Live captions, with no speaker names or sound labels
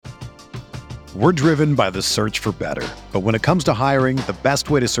We're driven by the search for better. But when it comes to hiring, the best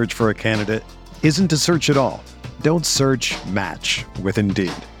way to search for a candidate isn't to search at all. Don't search, match with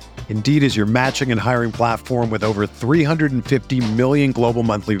Indeed. Indeed is your matching and hiring platform with over 350 million global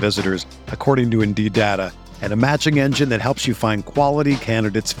monthly visitors, according to Indeed data, and a matching engine that helps you find quality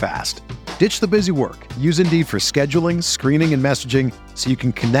candidates fast. Ditch the busy work. Use Indeed for scheduling, screening, and messaging so you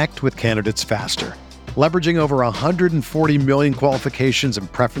can connect with candidates faster. Leveraging over 140 million qualifications and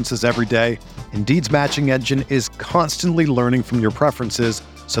preferences every day, Indeed's matching engine is constantly learning from your preferences,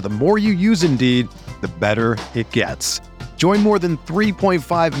 so the more you use Indeed, the better it gets. Join more than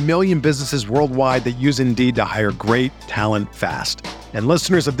 3.5 million businesses worldwide that use Indeed to hire great talent fast. And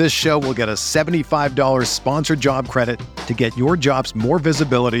listeners of this show will get a $75 sponsored job credit to get your jobs more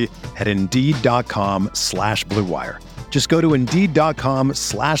visibility at Indeed.com/Blue Wire. Just go to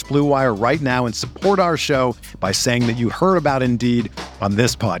Indeed.com/Blue Wire right now and support our show by saying that you heard about Indeed on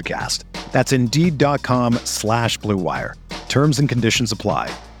this podcast. That's Indeed.com/Blue Wire. Terms and conditions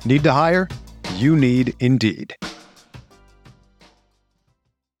apply. Need to hire? You need Indeed.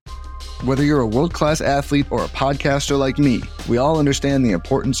 Whether you're a world-class athlete or a podcaster like me, we all understand the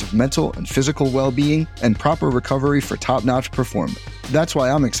importance of mental and physical well-being and proper recovery for top-notch performance. That's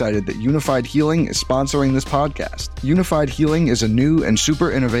why I'm excited that Unified Healing is sponsoring this podcast. Unified Healing is a new and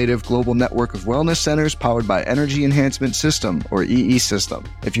super innovative global network of wellness centers powered by Energy Enhancement System, or EE System.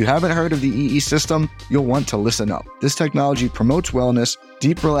 If you haven't heard of the EE System, you'll want to listen up. This technology promotes wellness,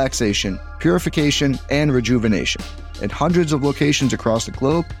 deep relaxation, purification, and rejuvenation. In hundreds of locations across the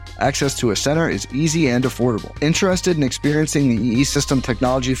globe, access to a center is easy and affordable. Interested in experiencing the EE System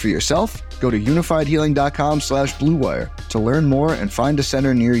technology for yourself? Go to unifiedhealing.com/Blue Wire to learn more and find a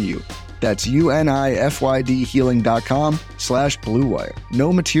center near you. That's UNIFYDhealing.com/Blue Wire.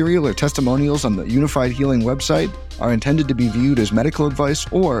 No material or testimonials on the Unified Healing website are intended to be viewed as medical advice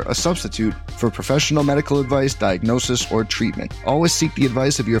or a substitute for professional medical advice, diagnosis, or treatment. Always seek the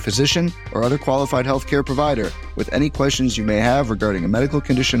advice of your physician or other qualified healthcare provider with any questions you may have regarding a medical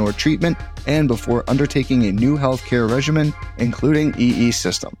condition or treatment and before undertaking a new healthcare regimen, including EE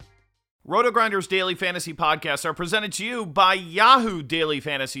System. RotoGrinders Daily Fantasy Podcasts are presented to you by Yahoo Daily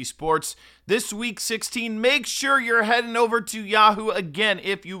Fantasy Sports. This week 16, make sure you're heading over to Yahoo again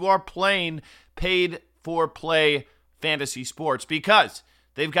if you are playing paid for play fantasy sports, because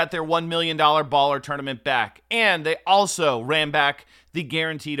they've got their $1 million baller tournament back, and they also ran back the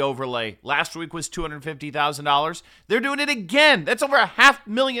guaranteed overlay. Last week was $250,000. They're doing it again. That's over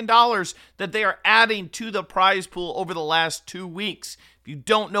 $500,000 that they are adding to the prize pool over the last 2 weeks. If you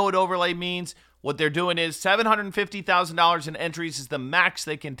don't know what overlay means, what they're doing is $750,000 in entries is the max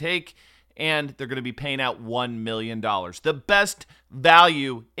they can take, and they're going to be paying out $1 million. The best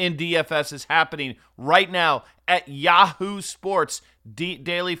value in DFS is happening right now at Yahoo Sports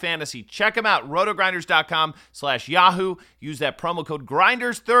Daily Fantasy. Check them out, rotogrinders.com/Yahoo. Use that promo code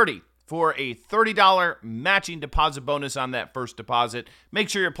GRINDERS30 for a $30 matching deposit bonus on that first deposit. Make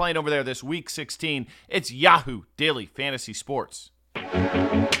sure you're playing over there this week 16. It's Yahoo Daily Fantasy Sports.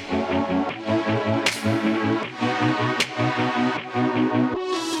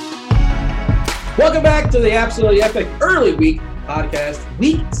 Welcome back to the Absolutely Epic Early Week Podcast.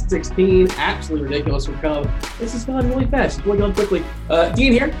 Week 16, absolutely ridiculous. This has gone really fast. It's going on quickly.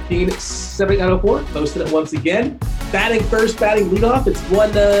 Dean here, Dean 7904, posted it once again. Batting first, batting leadoff. It's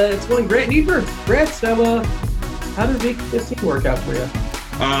one Grant Niebuhr. Grant, how did Week 15 work out for you?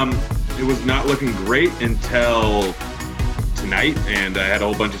 It was not looking great until tonight, and I had a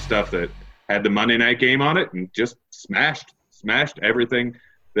whole bunch of stuff that had the Monday night game on it, and just smashed everything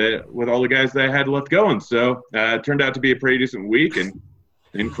that with all the guys that I had left going. So it turned out to be a pretty decent week and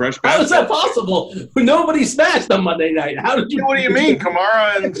crushed. How is that possible? Nobody smashed on Monday night. How did you? What do you mean?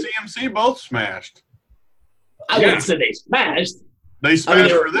 Kamara and CMC both smashed. I wouldn't say they smashed. They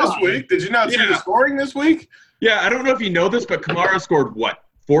smashed for this week. Did you not see the scoring this week? Yeah, I don't know if you know this, but Kamara scored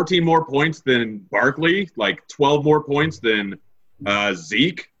 14 more points than Barkley, like 12 more points than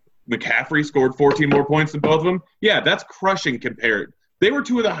Zeke. McCaffrey scored 14 more points than both of them. Yeah, that's crushing compared. They were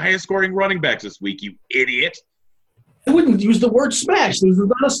two of the highest scoring running backs this week, you idiot. I wouldn't use the word smash. It was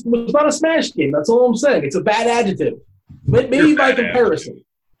not a smash game. That's all I'm saying. It's a bad adjective. Maybe by comparison.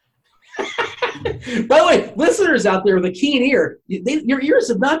 By the way, listeners out there with a keen ear, your ears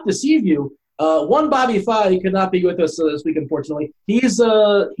have not deceived you. One Bobby Fye could not be with us this week, unfortunately. He's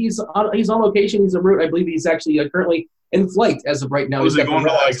on location. He's en route. I believe he's actually currently in flight as of right now. Was he going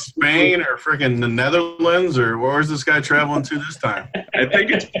to like Spain or freaking the Netherlands, or where's this guy traveling to this time? I think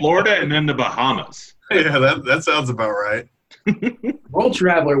it's Florida and then the Bahamas. Yeah, that sounds about right. World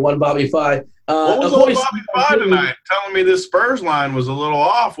traveler, one Bobby Fye. What was old Bobby Five tonight telling me this Spurs line was a little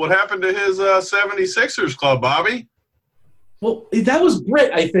off? What happened to his 76ers club, Bobby? Well, that was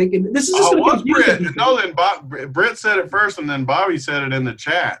Britt, I think. And this is just going to confuse Britt. No, then Britt said it first, and then Bobby said it in the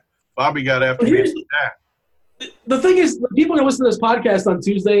chat. Bobby got after me in the chat. The thing is, people are going to listen to this podcast on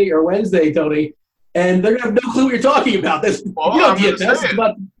Tuesday or Wednesday, Tony, and they're going to have no clue what you're talking about.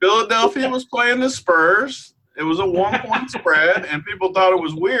 Philadelphia was playing the Spurs. It was a 1-point spread, and people thought it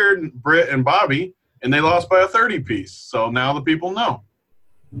was weird, Britt and Bobby, and they lost by a 30-piece. So now the people know.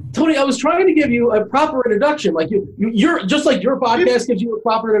 Tony, I was trying to give you a proper introduction. Like you're just like your podcast gives you a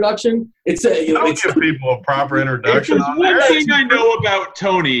proper introduction. It's don't give people a proper introduction. If there's one thing I know about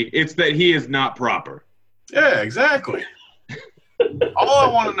Tony, it's that he is not proper. Yeah, exactly. All I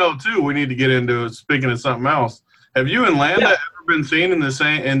want to know too, we need to get into is speaking of something else. Have you and Landa ever been seen in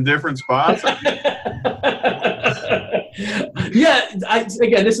different spots?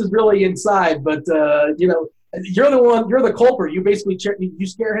 Again, this is really inside, but you're the culprit. You basically you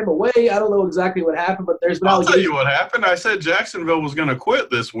scare him away. I don't know exactly what happened, but there's been I'll tell you what happened. I said Jacksonville was going to quit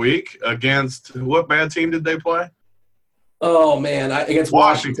this week against what bad team did they play? Oh man, against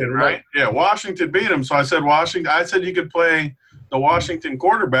Washington, right? Yeah, Washington beat them. So I said Washington. I said you could play the Washington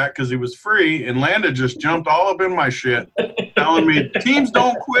quarterback because he was free, and Landa just jumped all up in my shit, telling me teams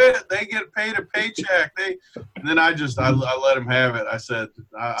don't quit; they get paid a paycheck. And then I let him have it. I said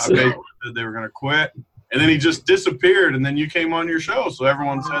I basically said they were going to quit, and then he just disappeared. And then you came on your show, so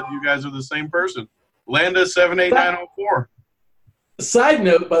everyone said you guys are the same person. Landa 78904. Side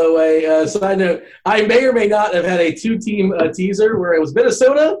note, by the way, I may or may not have had a two-team teaser where it was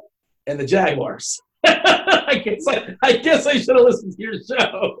Minnesota and the Jaguars. I guess I should have listened to your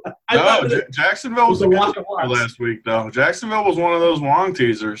show. Jacksonville was a good teaser last week, though. Jacksonville was one of those long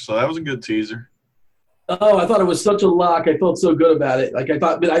teasers, so that was a good teaser. Oh, I thought it was such a lock. I felt so good about it. Like I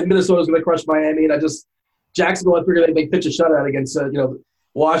thought Minnesota was going to crush Miami, and Jacksonville. I figured they pitch a shutout against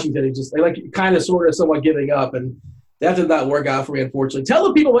Washington. Kind of sort of somewhat giving up, and that did not work out for me, unfortunately. Tell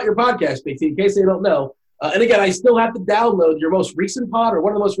the people about your podcast, Big T, in case they don't know. And again, I still have to download your most recent pod or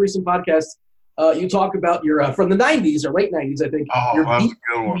one of the most recent podcasts. You talk about your from the 90s or late 90s, I think. Oh, that's a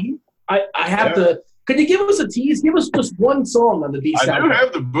good one. I have to. Could you give us a tease? Give us just one song on the Beat soundtrack. I do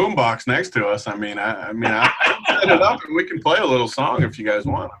have the boombox next to us. I set it up and we can play a little song if you guys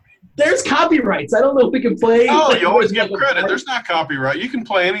want. There's copyrights. I don't know if we can play. Oh, you always give credit. There's not copyright. You can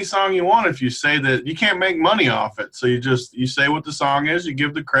play any song you want if you say that you can't make money off it. So you say what the song is, you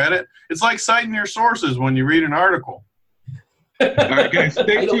give the credit. It's like citing your sources when you read an article. All right, guys,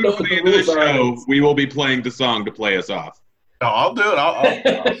 stay tuned for the end of the show. We will be playing the song to play us off. No, I'll do it.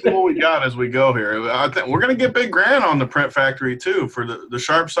 I'll see what we got as we go here. I think we're going to get Big Grant on the Print Factory, too, for the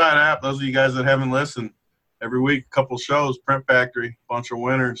Sharp Side app. Those of you guys that haven't listened, every week, a couple shows, Print Factory, bunch of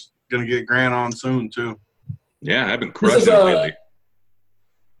winners. Going to get Grant on soon, too. Yeah, I've been crushing it lately.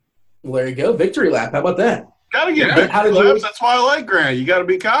 Well, there you go. Victory lap. How about that? Got to get victory laps. That's why I like Grant. You got to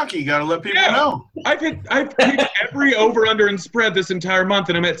be cocky. You got to let people know. I've picked every over, under, and spread this entire month,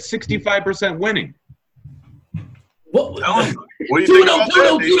 and I'm at 65% winning. What do you think about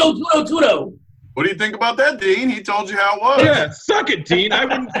that, Dean? What do you think about that, Dean? He told you how it was. Yeah, suck it, Dean. I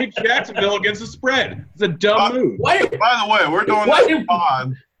wouldn't pick Jacksonville against the spread. It's a dumb move. By the way, we're doing this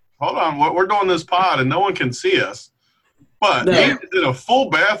pod. Hold on. We're doing this pod, and no one can see us. But Dean did a full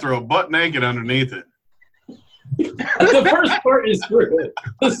bathrobe, butt naked underneath it. The first part is true.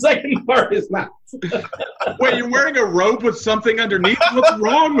 The second part is not. Wait, you're wearing a robe with something underneath? What's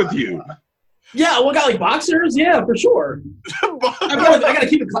wrong with you? Yeah, well, got like boxers. Yeah, for sure. I gotta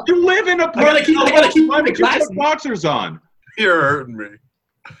keep it. You live in a place. I gotta keep it classy. Put boxers on. You're hurting me.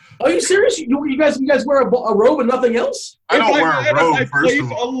 Are you serious? You guys wear a robe and nothing else? I don't wear a robe. First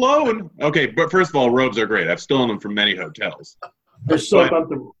of all, alone. Okay, but first of all, robes are great. I've stolen them from many hotels. They're so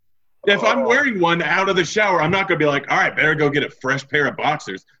comfortable. If I'm wearing one out of the shower, I'm not going to be like, all right, better go get a fresh pair of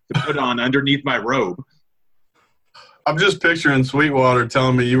boxers to put on underneath my robe. I'm just picturing Sweetwater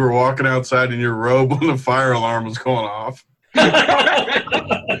telling me you were walking outside in your robe when the fire alarm was going off.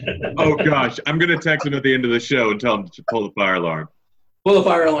 Oh, gosh. I'm going to text him at the end of the show and tell him to pull the fire alarm. Pull the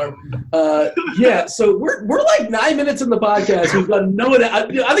fire alarm. Yeah, so we're like 9 minutes in the podcast. We've got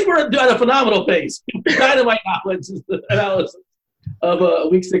I think we're at a phenomenal pace. Dynamite analysis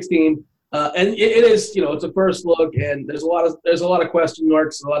of Week 16. And it is, it's a first look, and there's a lot of question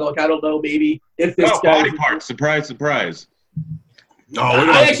marks. A lot of I don't know, maybe if this guy body parts. Surprise, surprise. No,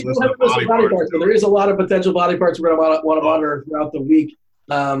 I actually don't have to listen to body parts, but there is a lot of potential body parts we're going to want to monitor throughout the week.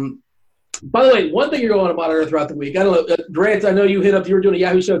 By the way, one thing you're going to monitor throughout the week. I don't know, Grant. I know you were doing a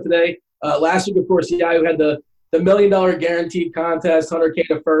Yahoo show today. Last week, of course, Yahoo had the the $1 million guaranteed contest, $100K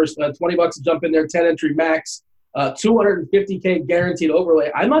to first, $20 to jump in there, 10 entry max, $250K guaranteed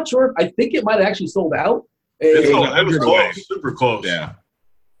overlay. I'm not sure. I think it might have actually sold out. It was close, super close.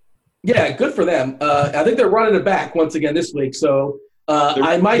 Yeah, good for them. I think they're running it back once again this week. So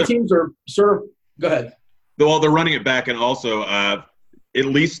my teams are sort of – go ahead. Well, they're running it back, and also at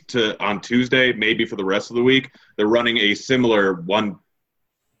least on Tuesday, maybe for the rest of the week, they're running a similar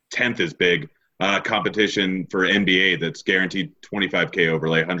 1/10 as big competition for NBA that's guaranteed $25K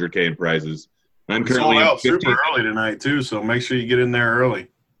overlay, $100K in prizes. I'm currently sold out super early tonight too, so make sure you get in there early.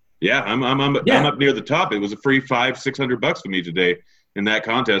 Yeah, I'm up near the top. It was a free $500-$600 for me today in that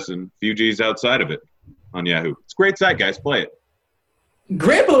contest, and a few G's outside of it on Yahoo. It's a great site, guys. Play it.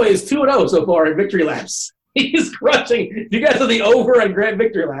 Grant, by the way, is 2-0 so far in victory laps. He's crushing. You guys are the over on Grant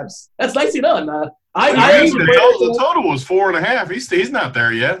victory laps. That's nicely done. The total was 4.5. He's not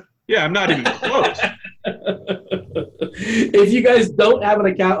there yet. Yeah, I'm not even close. If you guys don't have an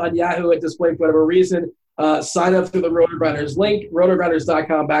account on Yahoo at this point for whatever reason, sign up through the RotoGrinders link,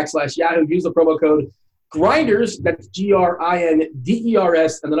 rotogrinders.com/Yahoo. Use the promo code Grinders. That's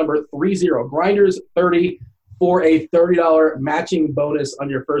GRINDERS and the number 30. Grinders 30 for a $30 matching bonus on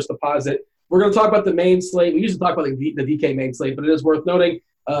your first deposit. We're going to talk about the main slate. We usually talk about the DK main slate, but it is worth noting.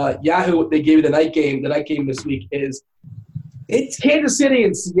 Yahoo, they gave you the night game. The night game this week it's Kansas City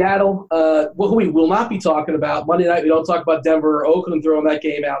and Seattle, who we will not be talking about. Monday night, we don't talk about Denver or Oakland throwing that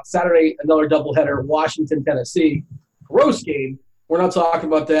game out. Saturday, another doubleheader, Washington, Tennessee. Gross game. We're not talking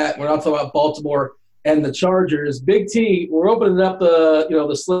about that. We're not talking about Baltimore and the Chargers. Big T, we're opening up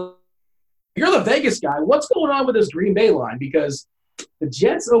the slate. You're the Vegas guy. What's going on with this Green Bay line? Because the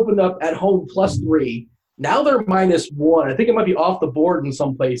Jets opened up at home +3. Now they're -1. I think it might be off the board in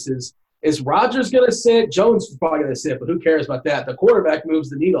some places. Is Rodgers going to sit? Jones is probably going to sit, but who cares about that? The quarterback moves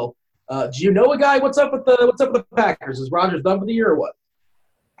the needle. Do you know a guy? What's up with the Packers? Is Rodgers done for the year or what?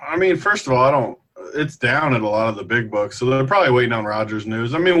 I mean, first of all, it's down at a lot of the big books, so they're probably waiting on Rodgers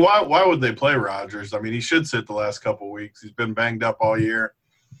news. I mean, why would they play Rodgers? I mean, he should sit the last couple of weeks. He's been banged up all year.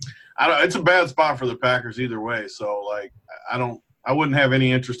 It's a bad spot for the Packers either way. So, I wouldn't have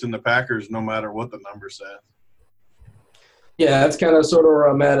any interest in the Packers no matter what the number says. Yeah, that's kind of sort of where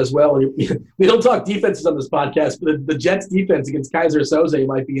I'm at as well. We don't talk defenses on this podcast, but the Jets' defense against Kaiser Soze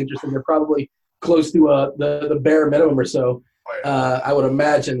might be interesting. They're probably close to the bare minimum or so, I would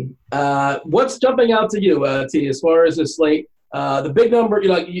imagine. What's jumping out to you, T, as far as this slate? The big number, you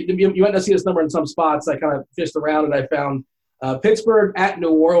might not see this number in some spots. I kind of fished around and I found Pittsburgh at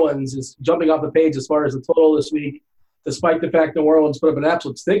New Orleans is jumping off the page as far as the total this week, despite the fact New Orleans put up an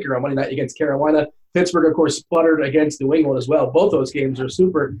absolute stinker on Monday night against Carolina. Pittsburgh, of course, sputtered against New England as well. Both those games are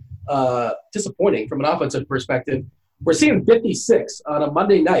super disappointing from an offensive perspective. We're seeing 56 on a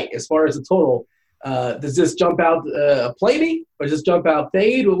Monday night as far as the total. Does this jump out play me, or does this jump out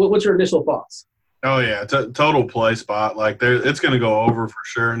fade? What's your initial thoughts? Oh, yeah, total play spot. It's going to go over for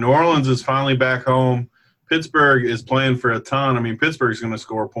sure. New Orleans is finally back home. Pittsburgh is playing for a ton. I mean, Pittsburgh's going to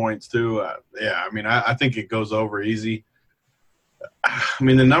score points too. I think it goes over easy. I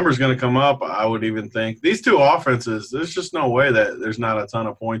mean, the number's going to come up, I would even think. These two offenses, there's just no way that there's not a ton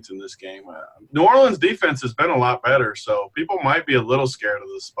of points in this game. New Orleans' defense has been a lot better, so people might be a little scared of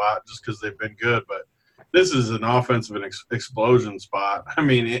this spot just because they've been good. But this is an offensive explosion spot. I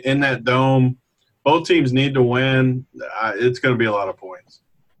mean, in that dome, both teams need to win. It's going to be a lot of points.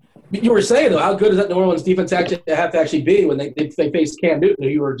 You were saying, though, how good does that New Orleans defense have to actually be when they face Cam Newton, who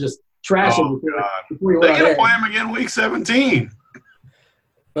you were just trashing before you were They're going to play him again week 17.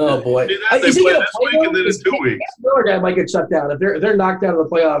 Oh, boy. They play this week and then in 2 weeks. Another guy might get shut down. If they're knocked out of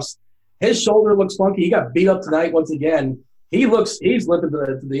the playoffs, his shoulder looks funky. He got beat up tonight once again. He's limping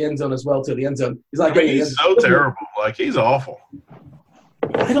to the end zone as well, to the end zone. He's so terrible. He's awful.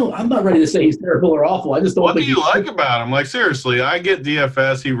 I'm not ready to say he's terrible or awful. I just don't. What do you like about him? Seriously, I get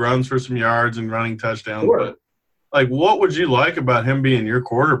DFS. He runs for some yards and running touchdowns. Sure. But what would you like about him being your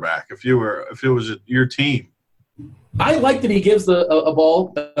quarterback if it was your team? I like that he gives a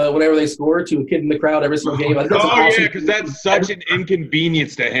ball whenever they score to a kid in the crowd every single game. Yeah, because that's such an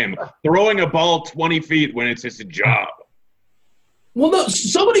inconvenience to him. Throwing a ball 20 feet when it's just a job. Well, no,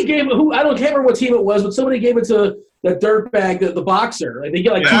 somebody gave it. I can't remember what team it was, but somebody gave it to the dirtbag, the boxer. They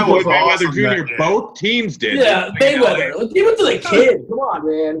get that was Mayweather Jr. Both teams did. Yeah, Mayweather. Give it to the kid. Come on,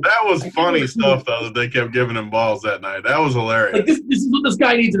 man. That was funny stuff, though, that they kept giving him balls that night. That was hilarious. This is what this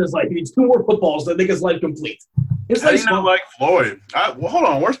guy needs in his life. He needs 2 more footballs to make his life complete. How do you not like Floyd? Hold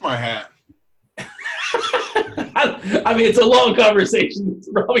on. Where's my hat? I mean, it's a long conversation. It's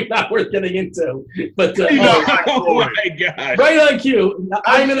probably not worth getting into. But oh my gosh! Right on cue.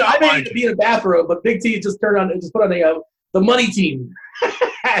 I may be in a bathroom, but Big T just put on the money team.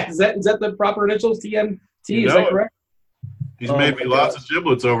 is that the proper initials? TMT? Is that correct? He's made me lots of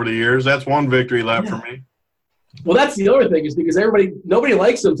giblets over the years. That's one victory lap for me. Well, that's the other thing is because nobody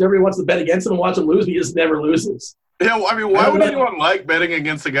likes him, so everybody wants to bet against him and watch him lose. He just never loses. Yeah, I mean, why would anyone like betting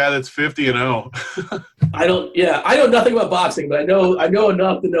against a guy that's 50-0? I know nothing about boxing, but I know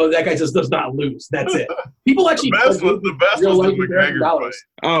enough to know that guy just does not lose. That's it. People actually the best was the McGregor fight.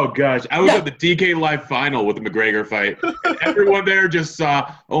 Oh gosh, I was at the DK Live final with the McGregor fight. Everyone there just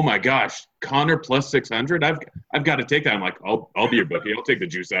saw, oh my gosh, Conor plus 600. I've got to take that. I'm like, I'll be your bookie. I'll take the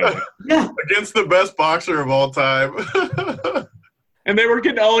juice out of it. Yeah, against the best boxer of all time. And they were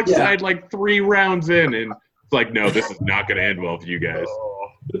getting all excited like 3 rounds in, and it's like, no, this is not going to end well for you guys.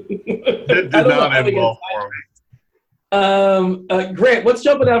 It did not end well for me. Grant, what's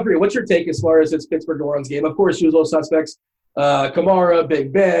jumping out for you? What's your take as far as it's Pittsburgh New Orleans game? Of course, usual suspects: Kamara,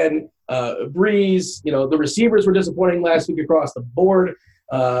 Big Ben, Breeze. The receivers were disappointing last week across the board.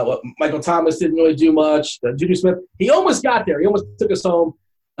 Michael Thomas didn't really do much. Juju Smith, he almost got there. He almost took us home.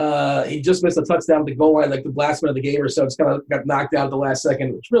 He just missed a touchdown at the goal line, like the last minute of the game or so. Just kind of got knocked out at the last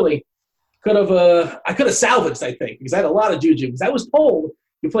second, which really I could have salvaged, I think, because I had a lot of Juju. Because I was told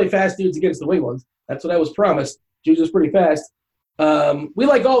you play fast dudes against the wing ones. That's what I was promised. Juju's pretty fast. We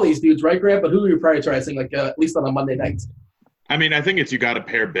like all these dudes, right, Grant? But who are you prioritizing, at least on a Monday night? I mean, I think you got to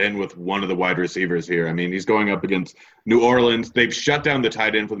pair Ben with one of the wide receivers here. I mean, he's going up against New Orleans. They've shut down the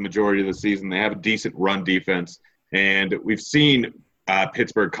tight end for the majority of the season. They have a decent run defense. And we've seen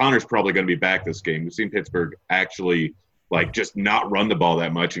Pittsburgh. Connor's probably going to be back this game. We've seen Pittsburgh actually – just not run the ball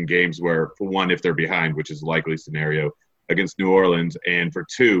that much in games where, for one, if they're behind, which is a likely scenario against New Orleans, and for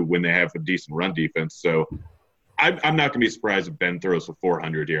two, when they have a decent run defense. So I'm not going to be surprised if Ben throws for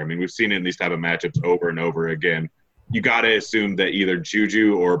 400 here. I mean, we've seen it in these type of matchups over and over again. You got to assume that either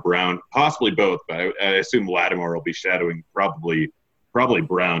Juju or Brown, possibly both, but I assume Lattimore will be shadowing probably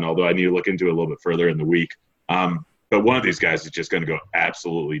Brown, although I need to look into it a little bit further in the week. But one of these guys is just going to go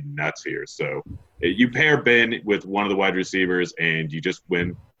absolutely nuts here. So you pair Ben with one of the wide receivers, and you just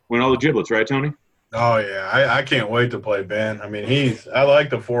win all the giblets, right, Tony? Oh, yeah. I can't wait to play Ben. I mean, I like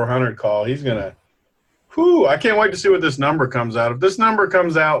the 400 call. He's going to – I can't wait to see what this number comes out. If this number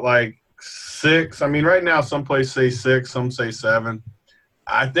comes out like 6, I mean, right now some places say 6, some say 7.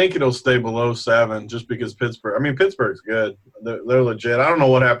 I think it'll stay below 7 just because Pittsburgh's good. They're legit. I don't know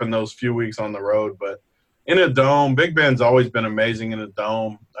what happened those few weeks on the road, but – in a dome, Big Ben's always been amazing in a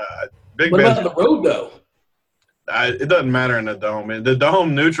dome. What about the road, though? It doesn't matter in a dome. The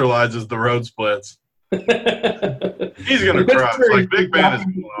dome neutralizes the road splits. He's going to crush. Big Ben is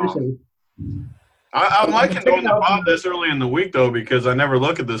going on. I'm liking going to pod this early in the week, though, because I never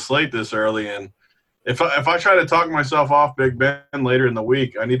look at the slate this early. And if I try to talk myself off Big Ben later in the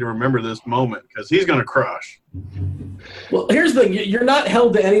week, I need to remember this moment because he's going to crush. Well, here's the thing. You're not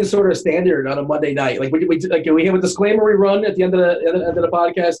held to any sort of standard on a Monday night. We have a disclaimer we run at the end of the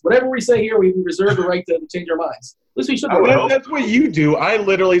podcast. Whatever we say here, we reserve the right to change our minds. At least we should. That's what you do. I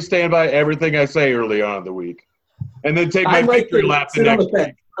literally stand by everything I say early on in the week, and then take my victory lap the next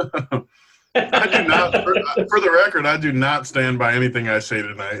week. I do not. For the record, I do not stand by anything I say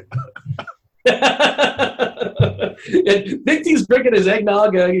tonight. And Big T's drinking his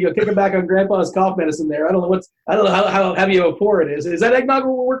eggnog, kicking back on Grandpa's cough medicine there. I don't know how heavy of a pour it is. Is that eggnog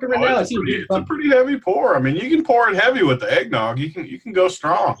we're working right now? It's a pretty heavy pour. I mean, you can pour it heavy with the eggnog. You can go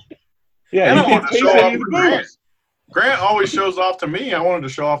strong. Yeah, and I want to show off to Grant. Grant always shows off to me. I wanted to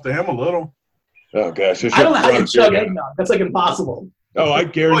show off to him a little. Oh gosh, I don't know how you chug eggnog. That's impossible. Oh, I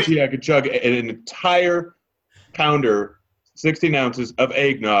guarantee I could chug an entire pounder, 16 ounces of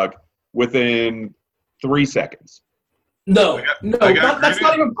eggnog within 3 seconds. No, that's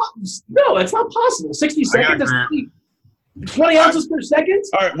not even possible. No, that's not possible. 60 seconds? 20 ounces per second?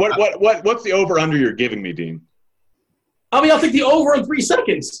 All right, what's the over-under you're giving me, Dean? I mean, I'll take the over in 3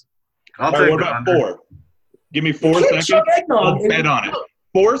 seconds. I'll take what about 4? Give me 4 seconds. Chug eggnog. I'll bet on it.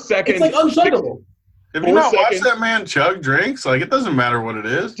 4 seconds. It's unchuggable. Have you not watched that man chug drinks? It doesn't matter what it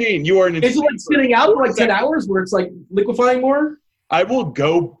is. Dean, you are an Is it sitting out for 10 hours where it's liquefying more? I will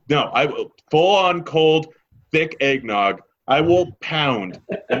full on cold, thick eggnog. I will pound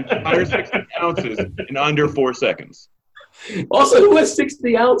an entire 60 ounces in under 4 seconds. Also, who has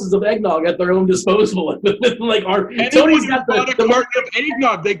 60 ounces of eggnog at their own disposal? Tony's got the carton of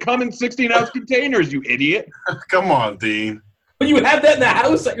eggnog. They come in 16-ounce containers, you idiot. Come on, Dean. But you have that in the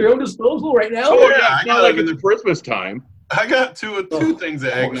house at your own disposal right now? Oh, yeah. It's not like it's Christmas time. I got two things of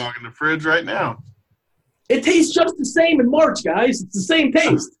eggnog in the fridge right now. It tastes just the same in March, guys. It's the same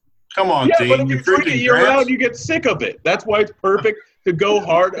taste. Come on, Yeah, Dean. but if You you drink it freaking year Grinch. round, you get sick of it. That's why it's perfect to go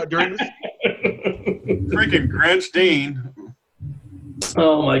hard during the Freaking Grinch, Dean.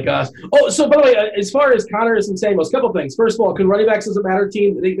 Oh my gosh. Oh, so by the way, as far as Connors and Samuels, a couple things. First of all, can running backs doesn't matter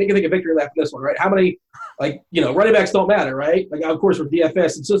team? They can take a victory lap in this one, right? How many, running backs don't matter, right? Like, of course, with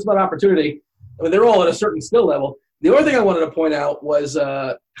DFS, it's just about opportunity. I mean, they're all at a certain skill level. The only thing I wanted to point out was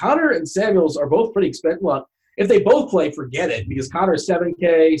Connor and Samuels are both pretty expensive. Well, if they both play, forget it, because Connor is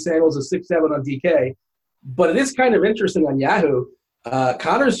 $7K, Samuels is $6-7 on DK. But it is kind of interesting on Yahoo.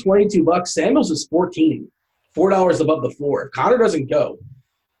 Connor's $22, Samuels is $14, $4 above the floor. If Connor doesn't go,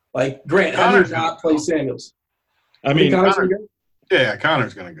 like Grant, how do you not play Samuels? I mean, Connor's gonna go? Yeah,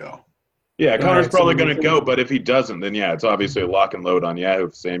 Connor's going to go. yeah, Connor's right, probably so going to go, but if he doesn't, then yeah, it's obviously a lock and load on Yahoo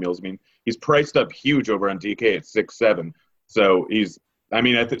for Samuels. I mean, he's priced up huge over on DK at 6-7, so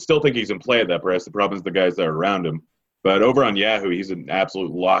I still think he's in play at that price. The problem is the guys that are around him. But over on Yahoo, he's an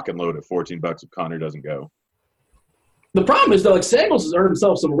absolute lock and load at $14 if Connor doesn't go. The problem is, though, like Samuels has earned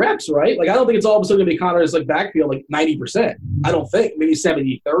himself some reps, right? Like, I don't think it's all of a sudden going to be Connor's backfield 90%. I don't think. Maybe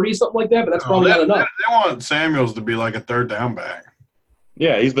 70-30, something like that, but that's probably not enough. They want Samuels to be like a third down back.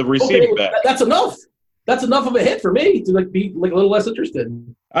 Yeah, he's the receiving back. That's enough. That's enough of a hit for me to be a little less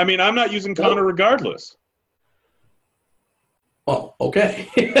interested. I mean, I'm not using Connor regardless. Oh, okay.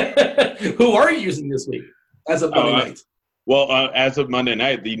 Who are you using this week as of Monday night? Well, as of Monday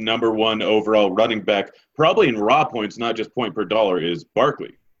night, the number one overall running back, probably in raw points, not just point per dollar, is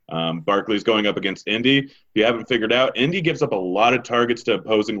Barkley. Barkley's going up against Indy. If you haven't figured out, Indy gives up a lot of targets to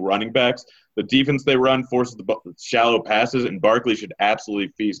opposing running backs. The defense they run forces the shallow passes, and Barkley should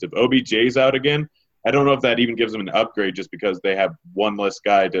absolutely feast. If OBJ's out again, I don't know if that even gives them an upgrade just because they have one less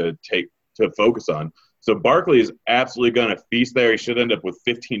guy to focus on. So Barkley is absolutely going to feast there. He should end up with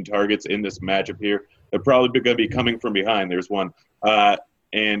 15 targets in this matchup here. They're probably going to be coming from behind. There's one.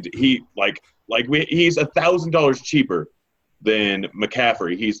 And he, he's $1,000 cheaper than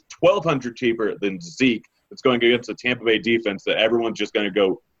McCaffrey. He's $1,200 cheaper than Zeke. It's going against the Tampa Bay defense that everyone's just going to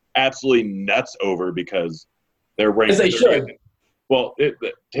go absolutely nuts over because they're ranked. As they should. Well,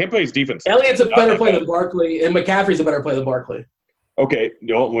 Tampa Bay's defense. Elliott's a better play than Barkley, and McCaffrey's a better play than Barkley. Okay,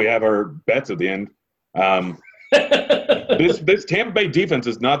 we have our bets at the end. This Tampa Bay defense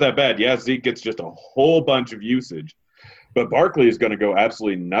is not that bad. Yeah, Zeke gets just a whole bunch of usage, but Barkley is going to go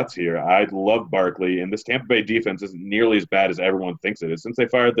absolutely nuts here. I love Barkley, and this Tampa Bay defense isn't nearly as bad as everyone thinks it is. Since they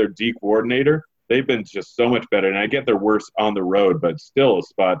fired their D coordinator, they've been just so much better, and I get they're worse on the road, but still a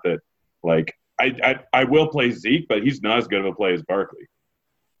spot that, I will play Zeke, but he's not as good of a play as Barkley.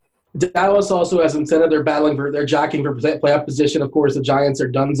 Dallas also has incentive. They're jockeying for playoff position. Of course, the Giants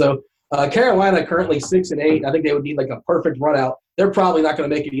are donezo. Carolina currently 6-8. I think they would need a perfect run out. They're probably not going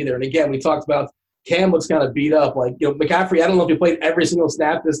to make it either. And again, we talked about Cam looks kind of beat up. McCaffrey, I don't know if he played every single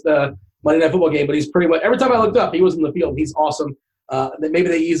snap this Monday Night Football game, but he's pretty much – every time I looked up, he was in the field. He's awesome. Maybe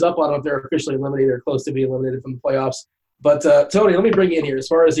they ease up on him if they're officially eliminated or close to being eliminated from the playoffs. But, Tony, let me bring you in here as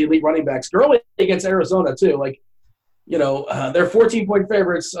far as the elite running backs. Gurley against Arizona, too. They're 14-point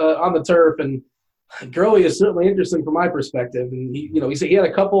favorites on the turf, and Gurley is certainly interesting from my perspective. And, he had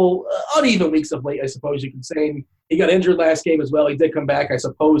a couple uneven weeks of late, I suppose you could say. He got injured last game as well. He did come back. I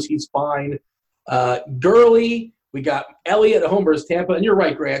suppose he's fine. Gurley, we got Elliott at home versus Tampa. And you're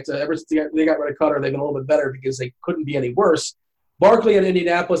right, Grant. Ever since they got rid of Cutter, they've been a little bit better because they couldn't be any worse. Barkley at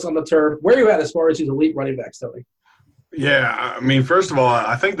Indianapolis on the turf. Where are you at as far as these elite running backs, Tony? Yeah, I mean, first of all,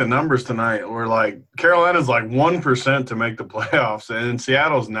 I think the numbers tonight were Carolina's 1% to make the playoffs, and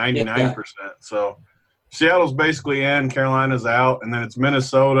Seattle's 99%. Yeah. So Seattle's basically in, Carolina's out, and then it's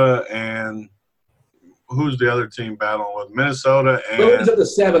Minnesota and who's the other team battling with? Minnesota and Philly's at the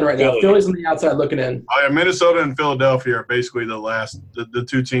 7 right now. Philly's on the outside looking in. Oh, yeah, Minnesota and Philadelphia are basically the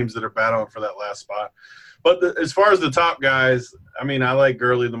two teams that are battling for that last spot. But as far as the top guys, I mean, I like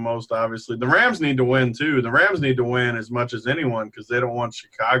Gurley the most, obviously. The Rams need to win, too. The Rams need to win as much as anyone because they don't want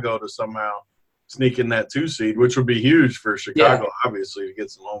Chicago to somehow sneak in that 2 seed, which would be huge for Chicago, obviously, to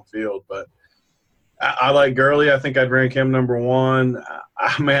get some home field. But I like Gurley. I think I'd rank him number 1.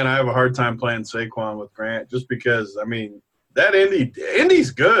 Man, I have a hard time playing Saquon with Grant just because, I mean, that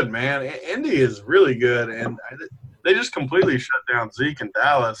Indy's good, man. Indy is really good, and they just completely shut down Zeke in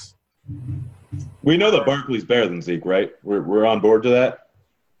Dallas. We know that Barkley's better than Zeke, right? We're on board to that?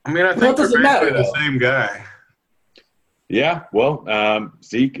 I mean, I think they're basically the same guy. Yeah, well,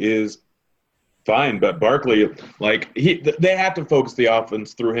 Zeke is fine, but Barkley, they have to focus the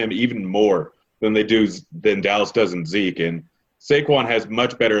offense through him even more than Dallas does in Zeke. And Saquon has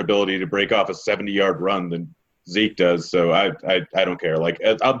much better ability to break off a 70-yard run than Zeke does, so I don't care.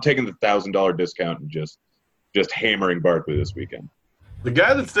 I'm taking the $1,000 discount and just just hammering Barkley this weekend. The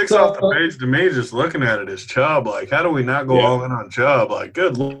guy that sticks off the page to me, just looking at it, is Chubb. Like, how do we not go all in on Chubb? Like,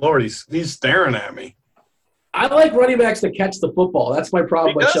 good Lord, he's staring at me. I like running backs to catch the football. That's my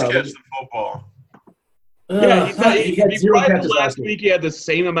problem with Chubb. He does catch the football. He had 0 catches last week. He had the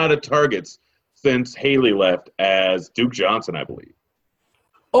same amount of targets since Haley left as Duke Johnson, I believe.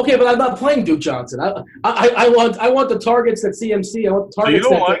 Okay, but I'm not playing Duke Johnson. I want the targets that CMC. I want the targets you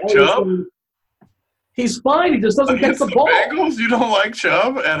don't like Chubb? He's fine. He just doesn't catch the ball. Bengals, you don't like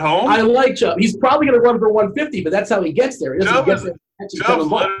Chubb at home? I like Chubb. He's probably going to run for 150, but that's how he gets there. He doesn't get there. Chubb's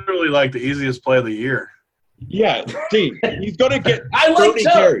literally like the easiest play of the year. Yeah, Dean, he's going to get 30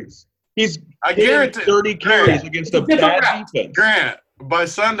 carries. I guarantee 30 carries against a bad defense. Grant, by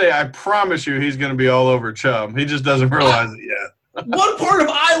Sunday, I promise you he's going to be all over Chubb. He just doesn't realize it yet. One part of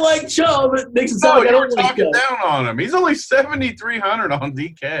I like Chubb makes it sound like I don't like talking down on him. He's only 7,300 on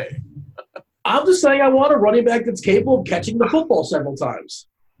DK. I'm just saying I want a running back that's capable of catching the football several times.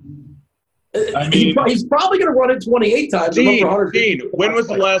 I mean, he's probably going to run it 28 times. Dean, when was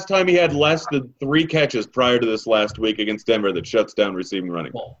the last time he had less than 3 catches prior to this last week against Denver that shuts down receiving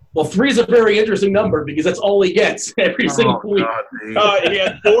running? Well, 3 is a very interesting number because that's all he gets every single week. He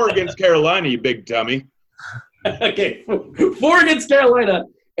had 4 against Carolina, you big dummy. Okay, 4 against Carolina,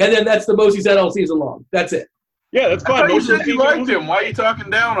 and then that's the most he's had all season long. That's it. Yeah, that's fine. I thought you said you liked him. Why are you talking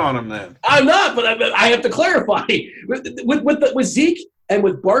down on him then? I'm not, but I have to clarify. With Zeke and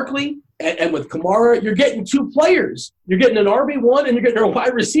with Barkley and with Kamara, you're getting 2 players. You're getting an RB1 and you're getting a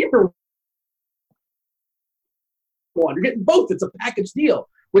wide receiver 1. You're getting both. It's a package deal.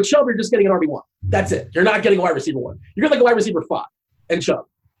 With Chubb, you're just getting an RB1. That's it. You're not getting a wide receiver 1. You're getting like a wide receiver 5 and Chubb.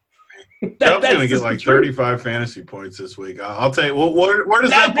 Chubb's going to get like 35 fantasy points this week. I'll tell you. Well, where does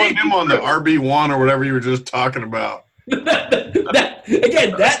that put him on the RB1 or whatever you were just talking about?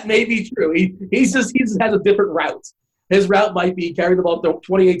 That may be true. He just has a different route. His route might be carry the ball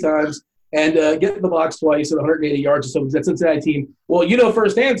 28 times and get in the box twice at 180 yards or so. That Cincinnati team. Well, you know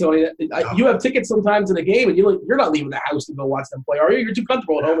firsthand, Tony. You have tickets sometimes in a game, and you're not leaving the house to go watch them play, are you? You're too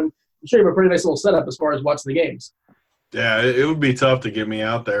comfortable at home, and I'm sure you have a pretty nice little setup as far as watching the games. Yeah, it would be tough to get me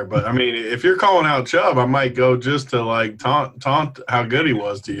out there. But, I mean, if you're calling out Chubb, I might go just to, like, taunt how good he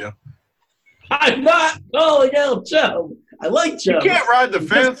was to you. I'm not calling out Chubb. I like Chubb. You can't ride the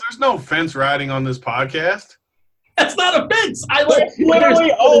fence. There's no fence riding on this podcast. That's not a fence. I like –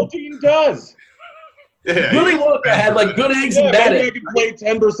 literally all team does. Yeah. Willie Wonka had, like, good eggs and bad eggs. I can play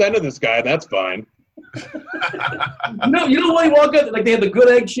 10% of this guy. That's fine. You know Willie Wonka? Like, they had the good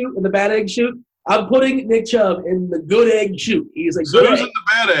egg shoot and the bad egg shoot. I'm putting Nick Chubb in the good egg shoot. He's a good egg. Who's in the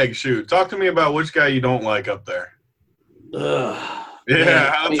bad egg shoot? Talk to me about which guy you don't like up there.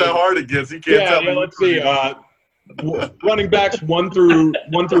 That's how hard it gets. He can't tell me. Let's see. Running backs 1 through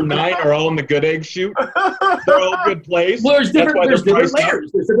 9 are all in the good egg shoot. They're all good plays. Well, there's different layers. There's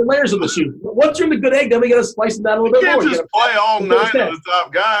different layers of the shoot. Once you're in the good egg, then we got to slice them down a little bit more. You can't just play all 9 of the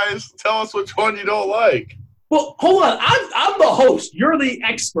top guys. Tell us which one you don't like. Well, hold on. I'm the host. You're the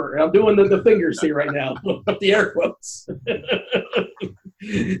expert. I'm doing the fingers here right now. The air quotes.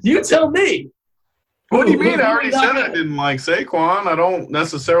 You tell me. What do you mean? I already said I didn't like Saquon. I don't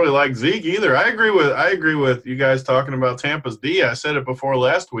necessarily like Zeke either. I agree with you guys talking about Tampa's D. I said it before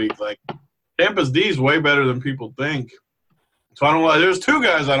last week. Like, Tampa's D is way better than people think. So I don't like. There's 2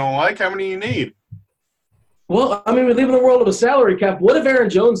 guys I don't like. How many you need? Well, I mean, we live in the world of a salary cap. What if Aaron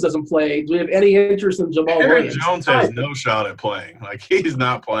Jones doesn't play? Do we have any interest in Jamal Williams? Aaron Jones has no shot at playing. Like, he's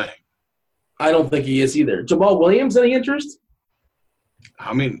not playing. I don't think he is either. Jamal Williams, any interest?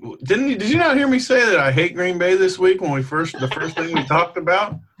 I mean, did you not hear me say that I hate Green Bay this week when the first thing we talked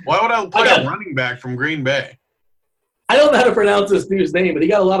about? Why would I play a running back from Green Bay? I don't know how to pronounce this dude's name, but he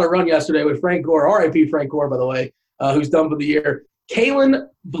got a lot of run yesterday with Frank Gore, R.I.P. Frank Gore, by the way, who's done for the year. Kalen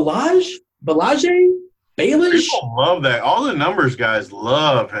Ballage? Baelish? People love that. All the numbers guys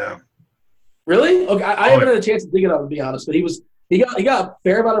love him. Really? Okay, I haven't had a chance to dig it up, to be honest, but he got a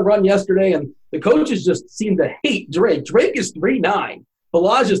fair amount of run yesterday, and the coaches just seem to hate Drake. Drake is 3'9".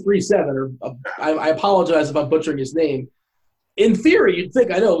 Balaj is 3'7", I apologize if I'm butchering his name. In theory, you'd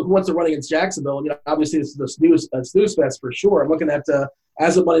think, I know, who wants to run against Jacksonville? Obviously, this is the snooze fest for sure. I'm looking at,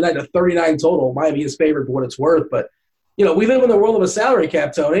 as of Monday night, a 39 total. Miami is favored for what it's worth. But, we live in the world of a salary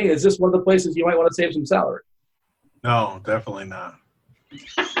cap, Tony. Is this one of the places you might want to save some salary? No, definitely not.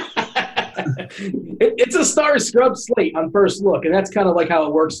 It's a star scrub slate on first look, and that's kind of like how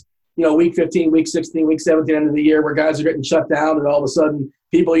it works. Week 15, week 16, week 17, end of the year, where guys are getting shut down, and all of a sudden,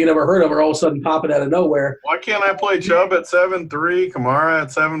 people you never heard of are all of a sudden popping out of nowhere. Why can't I play Chubb at 7'3", Kamara at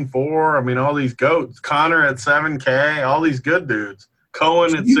 7'4"? I mean, all these goats. Connor at 7K, all these good dudes.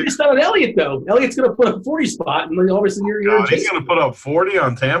 Cohen at You 6. missed out on Elliott, though. Elliott's going to put up 40 spot, and then all of a sudden you're He's going to put up 40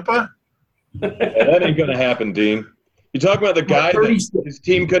 on Tampa? Yeah, that ain't gonna happen, Dean. You talk about the guy that his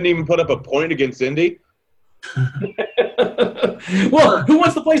team couldn't even put up a point against Indy? Well, who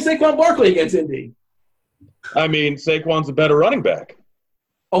wants to play Saquon Barkley against Indy? I mean, Saquon's a better running back.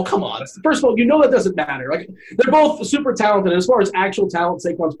 Oh, come on. First of all, you know that doesn't matter. Like, they're both super talented. As far as actual talent,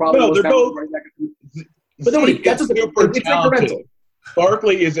 Saquon's probably No, the most they're talented both right back. But nobody, Zeke that's is just super it's talented. incremental.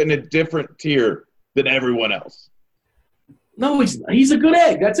 Barkley is in a different tier than everyone else. No, he's not. He's a good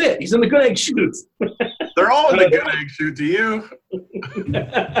egg. That's it. He's in the good egg shoot. They're all in the good egg shoot to you.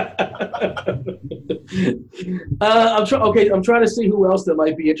 I'm trying to see who else that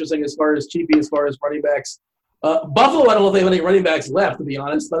might be interesting as far as cheapy, as far as running backs. Buffalo, I don't know if they have any running backs left, to be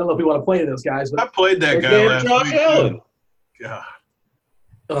honest. I don't know if we want to play those guys. I But played that guy They have last Josh week. Allen. God.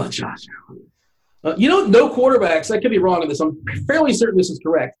 oh, Josh Allen. No quarterbacks. I could be wrong on this. I'm fairly certain this is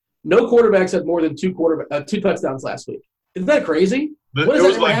correct. No quarterbacks had more than two touchdowns last week. Isn't that crazy? It What is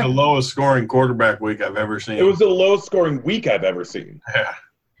was that like the happen? lowest scoring quarterback week I've ever seen. It was the lowest scoring week I've ever seen. Yeah.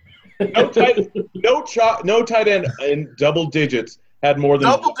 No tight end in double digits had more than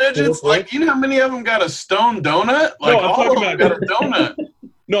Double digits? 4 Like, points. you know how many of them got a stone donut? Like, I'm all talking of them about- got a donut.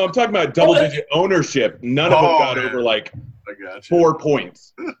 No, I'm talking about double digit ownership. None of them Oh, got man. over like I got you. 4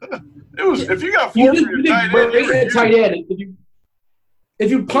 points. It was, if you got You 4 did, for your you did tight end, great you were at tight huge. end. If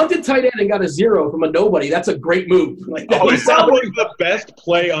you punted tight end and got a 0 from a nobody, that's a great move. Like that Oh, He was yeah. was the best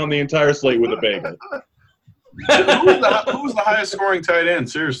play on the entire slate with a bagel. Who was the highest scoring tight end?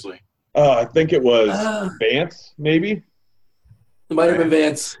 Seriously. I think it was Uh, Vance, maybe. It might have been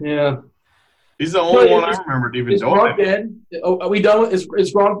Vance. Yeah. He's the only No, one I is- remembered even Is doing Gronk it. dead? Oh, are we done? Is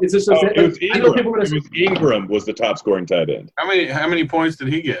Gronk? Is this? Oh, it was I know Ingram. people are It gonna was Ingram was the top scoring tight end. How many points did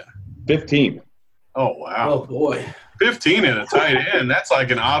he get? 15. Oh, wow. Oh boy. 15 at a tight end. That's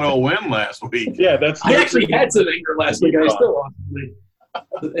like an auto win last week. Yeah, that's. I actually had some Ingram last week. I still lost.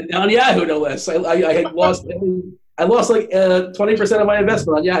 And on Yahoo, no less. I had lost. I lost like 20% of my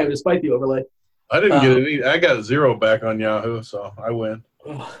investment on Yahoo, despite the overlay. I didn't get it. I got 0 back on Yahoo, so I win.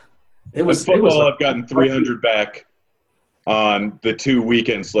 It was. With football, I've gotten 300 back on the 2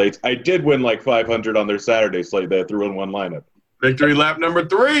 weekend slates. I did win like 500 on their Saturday slate that I threw in one lineup. Victory lap number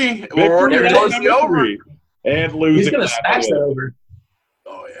 3. Victory We're already lap close to the number over. 3. And losing. He's gonna lap smash one. that over.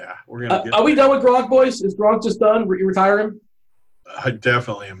 Oh, yeah. We're going to get Are we done with Gronk, boys? Is Gronk just done? You retire him? I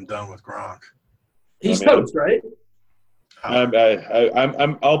definitely am done with Gronk. He's I mean- coached, right?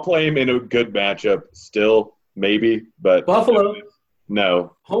 I'll play him in a good matchup still, maybe, but Buffalo,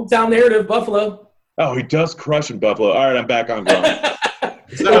 no. hometown narrative, Buffalo. Oh, he does crush in Buffalo. All right, I'm back on Gronk.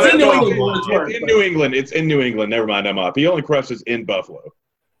 It's in New England. for what it's It's worth, in New England. It's in New England. Never mind, I'm off. He only crushes in Buffalo.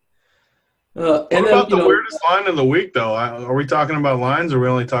 What and then, about the weirdest line of the week, though? Are we talking about lines, or we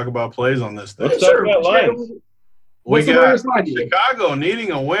only talk about plays on this thing? Let's talk about lines. We What's the got weirdest line? you think? Chicago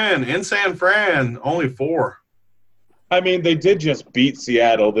needing a win in San Fran, only 4. I mean, they did just beat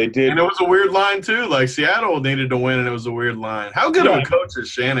Seattle. They did. And it was a weird line, too. Like, Seattle needed to win, and it was a weird line. How good of a coach is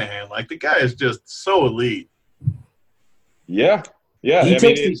Shanahan? Like, the guy is just so elite. Yeah. Yeah. He I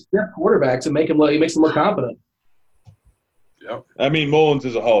takes mean, these step quarterbacks and he makes them look competent. Yep. I mean, Mullins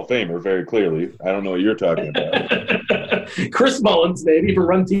is a Hall of Famer, very clearly. I don't know what you're talking about. Chris Mullins, maybe, for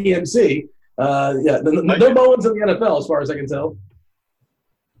Run TMC. No Mullins in the NFL, as far as I can tell.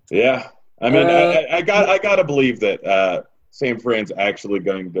 Yeah. I mean, I got to believe that San Fran's actually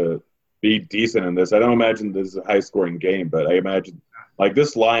going to be decent in this. I don't imagine this is a high-scoring game, but I imagine, like,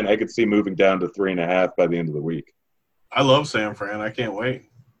 this line I could see moving down to 3.5 by the end of the week. I love San Fran. I can't wait.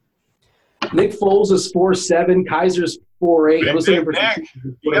 Nick Foles is 4.7. Kaiser's 4.8. Big Dick Nick.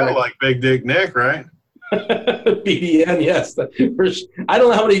 You gotta like Big Dick Nick, right? BDN, yes. I don't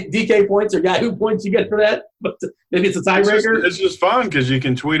know how many DK points or Yahoo points you get for that, but maybe it's a tiebreaker. It's just fun because you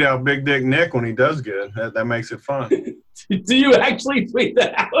can tweet out Big Dick Nick when he does good. That makes it fun. Do you actually tweet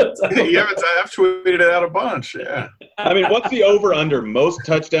that out? I've tweeted it out a bunch, yeah. I mean, what's the over-under? Most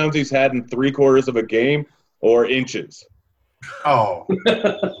touchdowns he's had in 3/4 of a game or inches? Oh.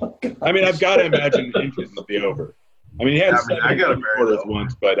 I mean, I've got to imagine inches is the over. I mean, he had I gotta 7 bury quarters that.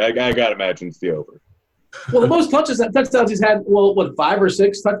 once, but I got to imagine it's the over. Well, the most touchdowns he's had, 5 or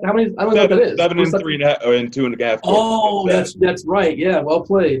 6? How many? I don't know what that is. 7 and 3.5 or in 2.5. Oh, that's right. Yeah, well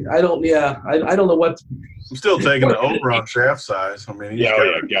played. I don't know what. I'm still taking the over on shaft size. I mean,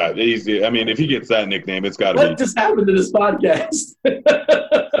 Yeah, easy. I mean, if he gets that nickname, it's got to What be. just happened to this podcast?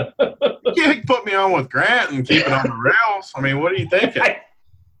 you can't put me on with Grant and keep it on the rails. I mean, what are you thinking?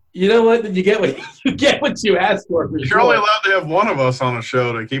 You know what? You get what you asked for. You're only allowed to have one of us on a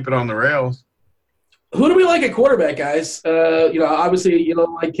show to keep it on the rails. Who do we like at quarterback, guys? Obviously, you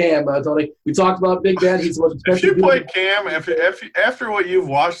don't like Cam, Tony. We talked about Big Ben. He's the most expensive. If you played Cam, after what you've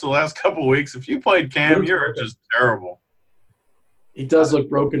watched the last couple of weeks, if you played Cam, you're just terrible. He does look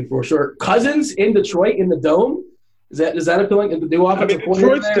broken for sure. Cousins in Detroit in the Dome. Is that appealing? The new offensive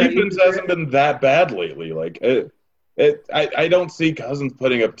Detroit's defense hasn't been that bad lately. I don't see Cousins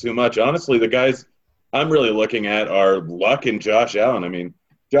putting up too much. Honestly, the guys I'm really looking at are Luck and Josh Allen. I mean,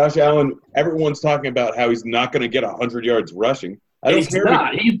 Josh Allen, everyone's talking about how he's not going to get 100 yards rushing. He's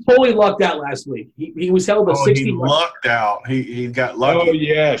not. He totally lucked out last week. He was held to 60. He lucked out. He got lucky. Oh,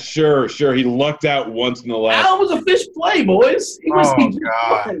 yeah, sure. He lucked out once in the last. Allen was a fish play, boys.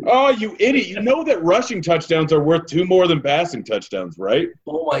 God. Oh, you idiot. You know that rushing touchdowns are worth 2 more than passing touchdowns, right?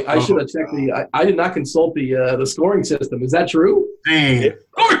 Oh, my. I should have checked I did not consult the scoring system. Is that true? Dean.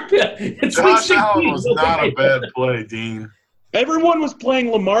 Josh Allen was not a bad play, Dean. Everyone was playing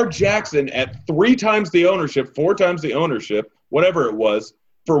Lamar Jackson at 3 times the ownership, 4 times the ownership, whatever it was,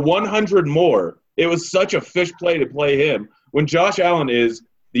 for 100 more. It was such a fish play to play him when Josh Allen is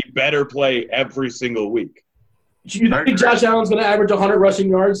the better play every single week. Do you think Josh Allen's going to average 100 rushing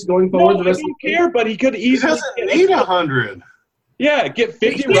yards going forward? No, I don't care, but he could easily need 100. Yeah, get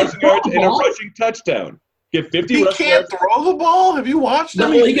 50 rushing yards and a rushing touchdown. Get 50 He rushing can't yards. throw the ball? Have you watched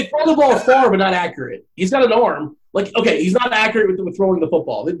him? No, he can throw the ball far, but not accurate. He's got an arm. He's not accurate with throwing the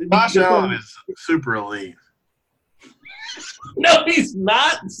football. Josh Allen is super elite. No, he's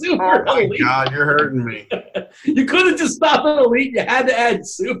not super elite. Oh, my God, you're hurting me. You couldn't just stop at elite. You had to add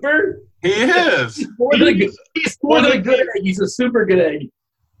super. He is. He's more than a good egg. He's a super good egg.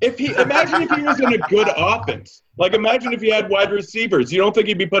 Imagine if he was in a good offense. Imagine if he had wide receivers. You don't think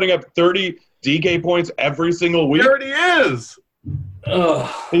he'd be putting up 30 DK points every single week? He already is.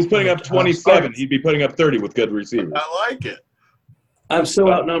 He's putting up 27. He'd be putting up 30 with good receivers. I like it. I'm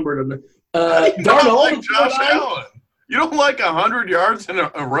so outnumbered. Darnold, like Josh Allen. You don't like 100 yards and a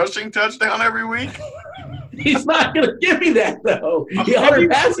rushing touchdown every week? He's not going to give me that, though.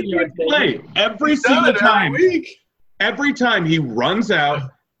 100 passing yards. Every single time. Every time he runs out,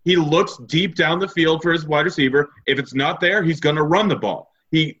 he looks deep down the field for his wide receiver. If it's not there, he's going to run the ball.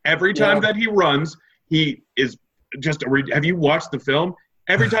 Every time that he runs, he is just have you watched the film?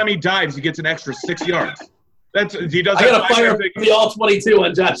 Every time he dives, he gets an extra 6 yards. I got to fire the all 22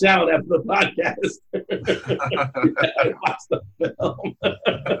 on Josh Allen after the podcast. Watch the film.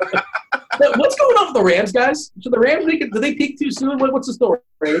 What's going on with the Rams, guys? So the Rams, did they peak too soon? What's the story?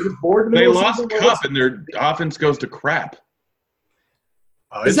 Are they just bored? They lost Kupp, and their offense goes to crap.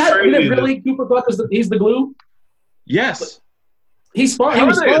 Is that really Cooper Kupp? He's the glue? Yes. He's fine. How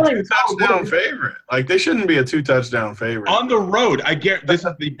are they a 2-touchdown favorite? They shouldn't be a 2-touchdown favorite. On the road, I get this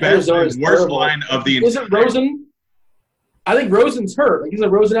is the best and worst line of the entire. Isn't Rosen? I think Rosen's hurt. Isn't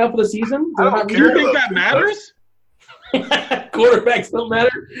Rosen out for the season? Do you think that matters? Quarterbacks don't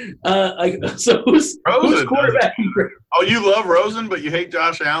matter. So who's quarterback? Oh, you love Rosen, but you hate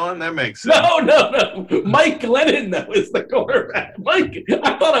Josh Allen? That makes sense. No. Mike Glennon, though, is the quarterback. Mike,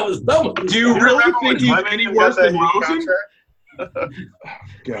 I thought I was dumb with this. Do you really think he's any worse than Rosen?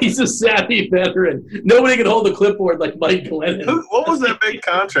 He's a savvy veteran. Nobody can hold the clipboard like Mike Glennon. What was that big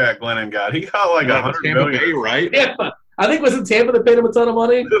contract Glennon got? He got like $100 million, right? Tampa. I think was it Tampa that paid him a ton of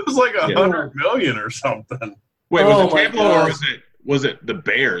money? It was like $100 million or something. Wait, was it Tampa or was it the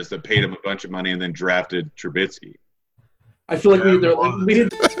Bears that paid him a bunch of money and then drafted Trubisky? I feel like we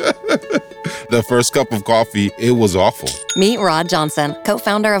did. The first cup of coffee, it was awful. Meet Rod Johnson,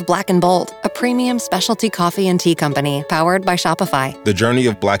 co-founder of Black & Bold, a premium specialty coffee and tea company powered by Shopify. The journey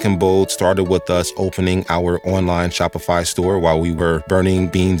of Black & Bold started with us opening our online Shopify store while we were burning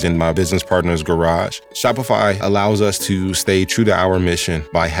beans in my business partner's garage. Shopify allows us to stay true to our mission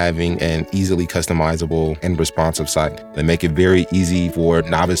by having an easily customizable and responsive site. They make it very easy for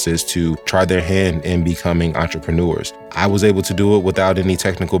novices to try their hand in becoming entrepreneurs. I was able to do it without any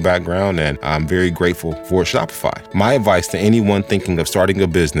technical background, and I'm very grateful for Shopify. My advice to anyone thinking of starting a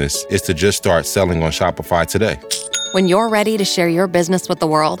business is to just start selling on Shopify today. When you're ready to share your business with the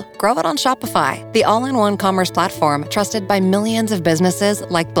world, grow it on Shopify, the all-in-one commerce platform trusted by millions of businesses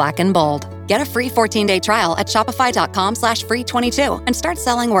like Black & Bold. Get a free 14-day trial at shopify.com/free22 and start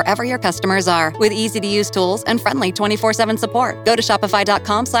selling wherever your customers are with easy-to-use tools and friendly 24/7 support. Go to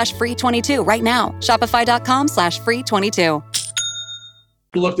shopify.com/free22 right now. Shopify.com/free22.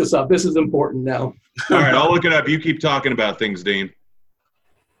 Look this up. This is important now. All right, I'll look it up. You keep talking about things, Dean.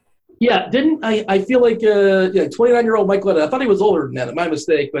 Yeah, didn't I feel like 29-year-old Mike Glennon. I thought he was older than that. My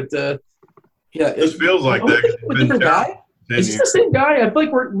mistake, but This feels like that. A different guy? Is this the same guy? I feel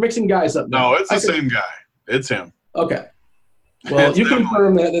like we're mixing guys up now. No, it's the same guy. It's him. Okay. Well, you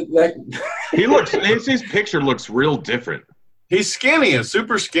confirm that His picture looks real different. He's skinny, a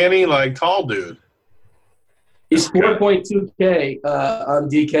super skinny, like tall dude. He's 4.2K on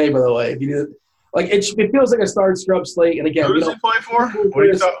DK, by the way. If you do, like it feels like a starred scrub slate. And again, who does he play for?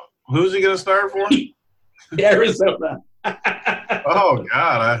 Who's he going to start for? Arizona. Oh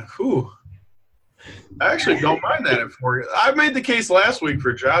God, I actually don't mind that at 4. I made the case last week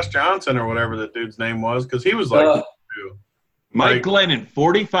for Josh Johnson or whatever the dude's name was because he was like. Mike Glennon,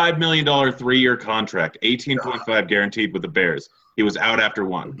 $45 million 3-year contract, 18.5 guaranteed with the Bears. He was out after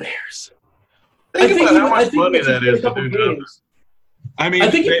 1. Bears. Think about how much money that is to do games. I mean, I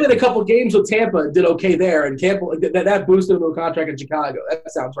think he played a couple games with Tampa and did okay there, and Tampa that boosted him to a contract in Chicago.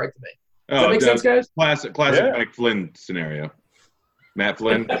 That sounds right to me. Does that make sense, guys? Classic Mike Flynn scenario. Matt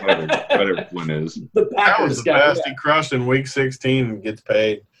Flynn, whatever Flynn is. That was the best. He crushed in Week 16 and gets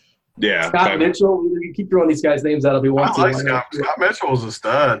paid. Yeah. Scott Mitchell. You keep throwing these guys' names out if he wants to. Scott Mitchell was a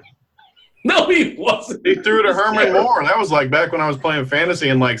stud. No, he wasn't. He threw to Herman Moore. That was like back when I was playing fantasy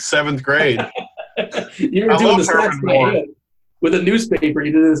in like 7th grade. You were doing the stats by hand with a newspaper.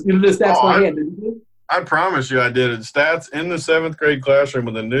 You did the stats by hand, didn't you? I promise you I did it. Stats in the 7th grade classroom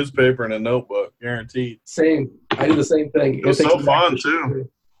with a newspaper and a notebook, guaranteed. Same. I did the same thing. It was so fun, too.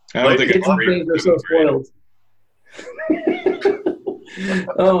 I don't think things are so spoiled.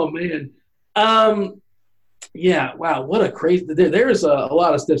 Oh, man. Yeah, wow, what a crazy – there's a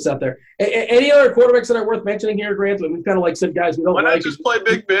lot of stiffs out there. Any other quarterbacks that are worth mentioning here, Grant? We've kind of like said, guys, we don't Why like – not just play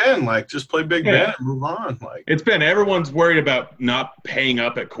Big Ben? Like, just play Big Ben and move on. Like, it's been – everyone's worried about not paying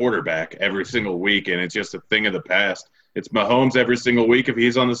up at quarterback every single week, and it's just a thing of the past. It's Mahomes every single week if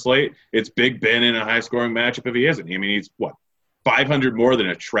he's on the slate. It's Big Ben in a high-scoring matchup if he isn't. I mean, he's, 500 more than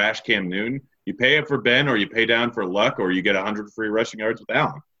a trash Cam Newton? You pay up for Ben or you pay down for Luck or you get 100 free rushing yards with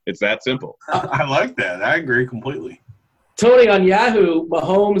Allen. It's that simple. I like that. I agree completely. Tony, on Yahoo,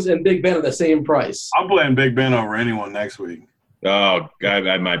 Mahomes and Big Ben are the same price. I'm playing Big Ben over anyone next week. Oh,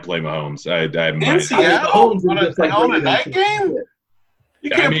 I might play Mahomes. I might. In Seattle? On a night game?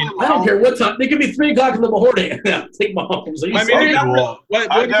 I don't care what time. It could be 3 o'clock in the morning. Take Mahomes.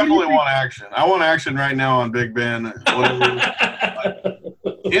 I definitely want action. I want action right now on Big Ben.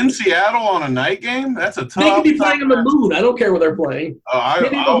 In Seattle on a night game? That's a tough. They could be playing on the moon. I don't care what they're playing.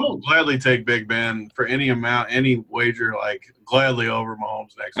 I'll gladly take Big Ben for any amount, any wager, like gladly over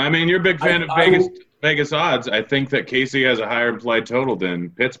Mahomes next week. I mean, you're a big fan of Vegas odds. I think that KC has a higher implied total than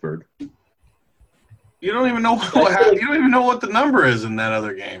Pittsburgh. You don't even know what the number is in that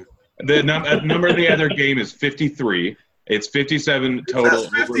other game. The number in the other game is 53. It's 57 total.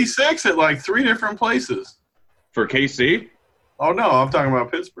 That's 56 at like 3 different places. For KC? Oh, no, I'm talking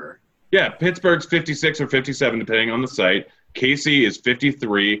about Pittsburgh. Yeah, Pittsburgh's 56 or 57, depending on the site. KC is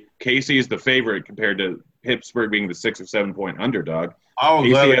 53. KC is the favorite compared to Pittsburgh being the 6 or 7 point underdog.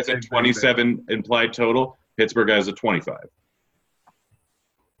 KC has a 27 implied total. Pittsburgh has a 25.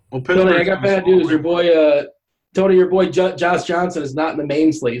 Well, Tony, I got bad news. Your boy Josh Johnson is not in the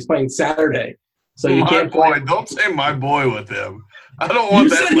main slate. He's playing Saturday, so you can't play. Don't say my boy with him. I don't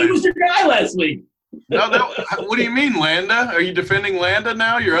want that. You said he was your guy last week. No, what do you mean, Landa? Are you defending Landa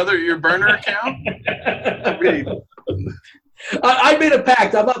now? Your burner account? I made a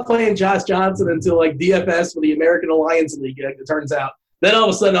pact. I'm not playing Josh Johnson until like DFS for the American Alliance League. It turns out. Then all of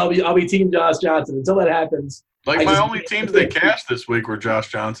a sudden I'll be team Josh Johnson. Until that happens. Like my only teams they cashed this week were Josh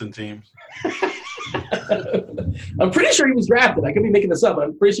Johnson teams. I'm pretty sure he was drafted. I could be making this up, but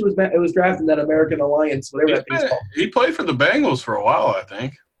I'm pretty sure it was drafted in that American Alliance, whatever that thing's called. He played for the Bengals for a while, I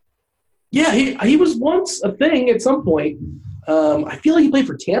think. Yeah, he was once a thing at some point. I feel like he played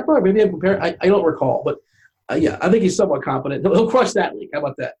for Tampa, or maybe I'm comparing. I don't recall, but yeah, I think he's somewhat competent. He'll crush that league. How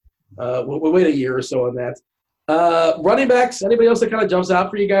about that? We'll wait a year or so on that. Running backs, anybody else that kind of jumps out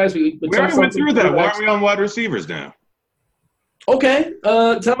for you guys? We already went through that. Why are we on wide receivers now? Okay.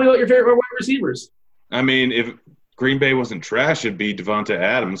 Tell me about your favorite wide receivers. I mean, if Green Bay wasn't trash, it'd be Devonta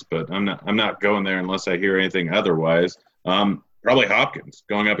Adams, but I'm not going there unless I hear anything otherwise. Probably Hopkins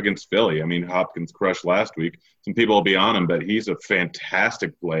going up against Philly. I mean, Hopkins crushed last week. Some people will be on him, but he's a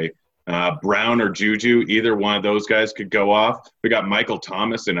fantastic play. Brown or Juju, either one of those guys could go off. We got Michael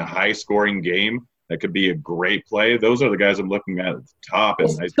Thomas in a high-scoring game. That could be a great play. Those are the guys I'm looking at the top.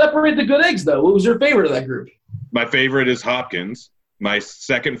 Separate the good eggs, though. What was your favorite of that group? My favorite is Hopkins. My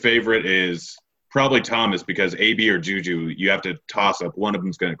second favorite is probably Thomas because AB or Juju, you have to toss up. One of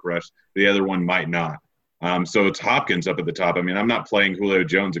them's going to crush. The other one might not. So it's Hopkins up at the top. I mean, I'm not playing Julio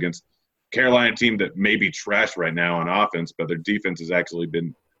Jones against Carolina team that may be trash right now on offense, but their defense has actually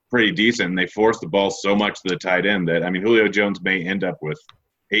been pretty decent, and they force the ball so much to the tight end that, I mean, Julio Jones may end up with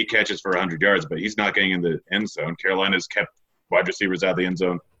 8 catches for 100 yards, but he's not getting in the end zone. Carolina's kept wide receivers out of the end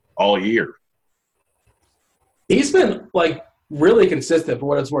zone all year. He's been like really consistent for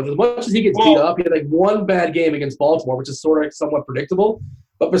what it's worth. As much as he gets beat up, he had like one bad game against Baltimore, which is sort of somewhat predictable.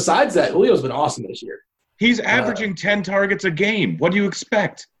 But besides that, Julio's been awesome this year. He's averaging 10 targets a game. What do you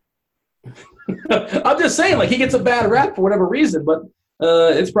expect? I'm just saying, like, he gets a bad rap for whatever reason, but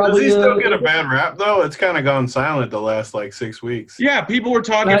it's probably. Does he still get a bad rap, though? It's kind of gone silent the last, 6 weeks. Yeah, people were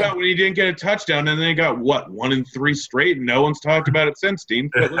talking about when he didn't get a touchdown, and then he got, 1 and 3 straight, and no one's talked about it since, Dean.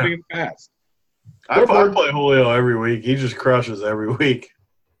 Quit living in the past. I play Julio every week. He just crushes every week.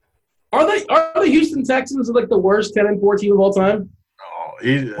 Are the Houston Texans like the worst 10-4 team of all time?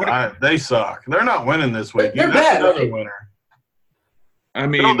 Oh, they suck. They're not winning this week. They're bad. Another winner. I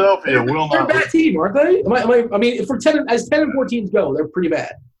mean, Philadelphia will not. They're a bad team, aren't they? I mean, as 10-4 teams go, they're pretty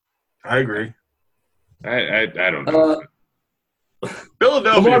bad. I agree. I don't know.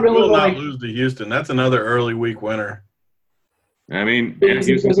 Philadelphia will not lose to Houston. That's another early week winner. I mean,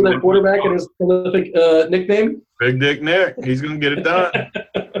 because of their quarterback and his prolific nickname. Big Dick Nick. He's going to get it done.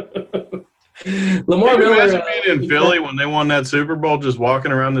 Lamar Miller being in Philly when they won that Super Bowl, just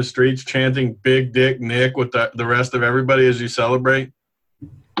walking around the streets chanting "Big Dick Nick" with the rest of everybody as you celebrate.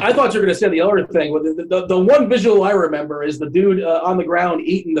 I thought you were going to say the other thing. The one visual I remember is the dude on the ground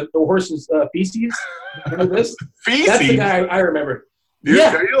eating the horse's feces. Remember this? Feces? That's the guy I remember. Dude,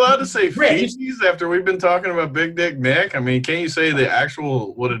 yeah. Are you allowed to say feces after we've been talking about Big Dick Nick? I mean, can't you say the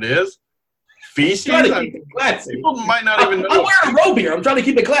actual what it is? Feces? People might not even know. I'm wearing a robe here. I'm trying to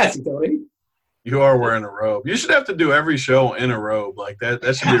keep it classy, Tony. You are wearing a robe. You should have to do every show in a robe like that.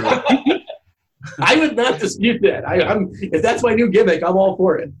 That should be right. I would not dispute that. If that's my new gimmick, I'm all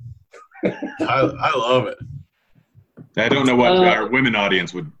for it. I love it. I don't know what our women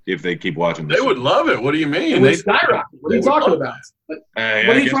audience would if they keep watching this. They would love it. What do you mean? It would skyrocket. What are you talking about? What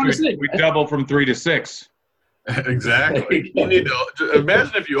are you trying to say? We double from 3 to 6. Exactly. You need to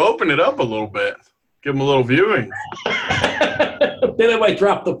imagine if you open it up a little bit. Give them a little viewing. Then I might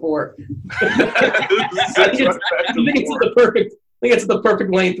drop the 4. I think it's the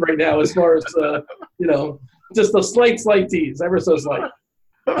perfect length right now as far as just a slight tease, ever so slight.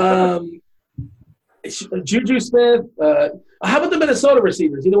 Juju Smith. How about the Minnesota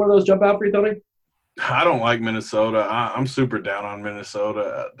receivers? Either one of those jump out for you, Tony? I don't like Minnesota. I'm super down on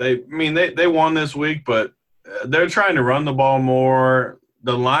Minnesota. They won this week, but they're trying to run the ball more.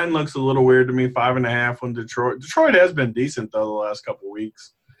 The line looks a little weird to me, 5.5 on Detroit. Detroit has been decent, though, the last couple of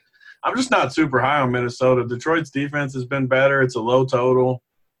weeks. I'm just not super high on Minnesota. Detroit's defense has been better. It's a low total.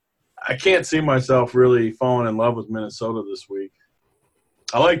 I can't see myself really falling in love with Minnesota this week.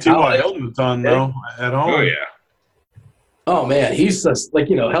 I like T.Y. Hilton a ton, though, at home. Oh, yeah. Oh, man, he's just,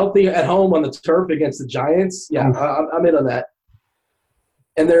 healthy at home on the turf against the Giants. Yeah, I'm in on that.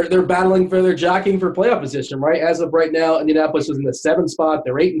 And they're battling for their jockeying for playoff position, right? As of right now, Indianapolis is in the 7th spot.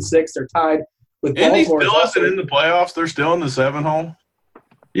 They're 8-6. They're tied with Baltimore. Indy still isn't in the playoffs. They're still in the 7 hole.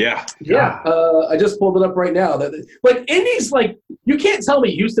 Yeah. Yeah. I just pulled it up right now. Indy's you can't tell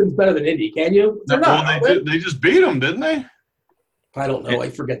me Houston's better than Indy, can you? They're not. They just beat them, didn't they? I don't know. I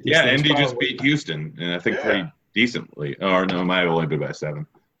forget these things. Indy probably just beat Houston, and I think pretty decently. Or no, it might have only been by 7.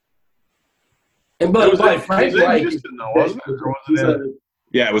 And but Frank Reich, Houston, though, wasn't it? Or was it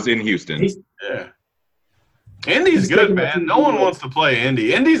yeah, it was in Houston. Yeah. Indy's good, man. No one wants to play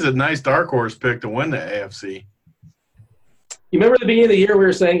Indy. Indy's a nice dark horse pick to win the AFC. You remember at the beginning of the year we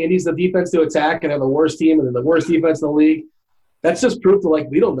were saying Indy's the defense to attack and they're the worst team and they're the worst defense in the league? That's just proof that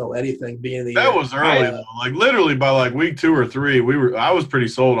we don't know anything beginning of the year. That was early, though. Literally by week 2 or 3, I was pretty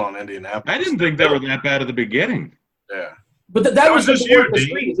sold on Indianapolis. I didn't think they were that bad at the beginning. Yeah. But that was just the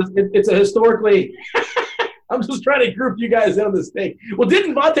screen. It's a historically – I'm just trying to group you guys in on this thing. Well,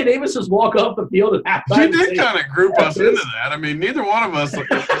 didn't Vontae Davis just walk off the field at halftime? He did kind of group us into that. I mean, neither one of us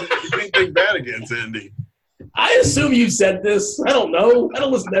anything bad against Indy. I assume you said this. I don't know. I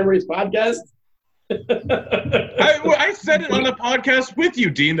don't listen to everybody's podcast. I said it on the podcast with you,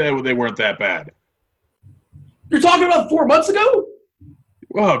 Dean, that they weren't that bad. You're talking about 4 months ago?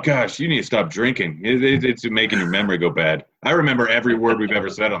 Oh, gosh, you need to stop drinking. It's making your memory go bad. I remember every word we've ever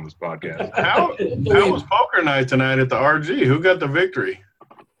said on this podcast. How was poker night tonight at the RG? Who got the victory?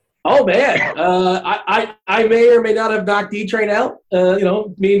 Oh, man. I may or may not have knocked D-Train out.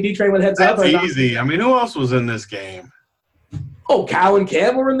 Me and D-Train went heads up. That's easy. I mean, who else was in this game? Oh, Cal and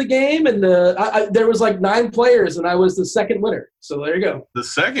Cam were in the game, and there was 9 players, and I was the second winner. So there you go. The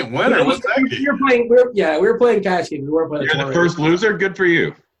second winner? What's that game? We were playing cash games. We weren't playing. You're the first loser? Good for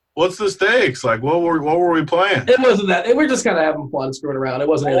you. What's the stakes? Like, what were we playing? It wasn't that. We're just kind of having fun, screwing around. It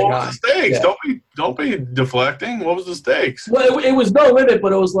wasn't anything high. What was the stakes? Yeah. Don't be deflecting. What was the stakes? Well, it was no limit,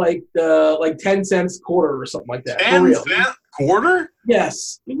 but it was like 10 cents quarter or something like that. 10 cent quarter?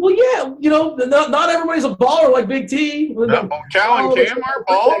 Yes. Well, yeah. Not everybody's a baller like Big T. No, Cal and Cam are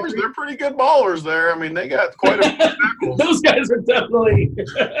ballers. They're pretty good ballers there. I mean, they got quite a few shekels. Those guys are definitely.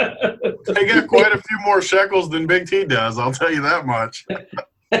 They got quite a few more shekels than Big T does. I'll tell you that much.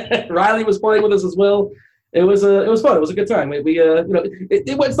 Riley was playing with us as well. It was fun. It was a good time.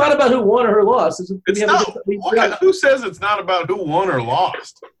 It's not about who won or who lost. Who says it's not about who won or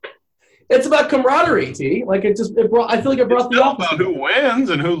lost? It's about camaraderie, T. Like I feel like it brought the opposite. About who wins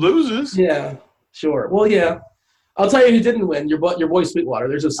and who loses. Yeah, sure. Well, yeah. I'll tell you who didn't win. Your boy Sweetwater.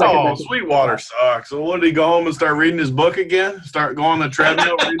 There's a second. Oh, Sweetwater sucks. So what, did he go home and start reading his book again? Start going on the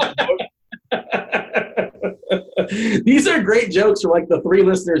treadmill reading his book? These are great jokes for like the 3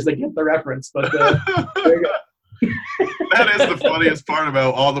 listeners that get the reference. But there you go. That is the funniest part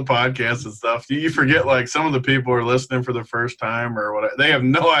about all the podcasts and stuff. You forget like some of the people are listening for the first time or whatever. They have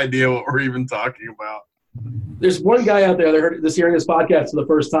no idea what we're even talking about. There's one guy out there that hearing this podcast for the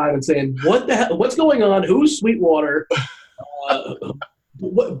first time and saying, "What the hell? What's going on? Who's Sweetwater?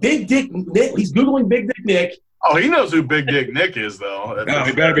 Big Dick Nick? He's googling Big Dick Nick." Oh, he knows who Big Dick Nick is, though. No,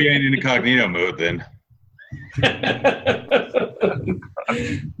 he better be in incognito mode then. Do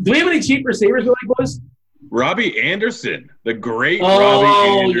we have any cheap receivers we like, boys? Robbie Anderson, the great Robbie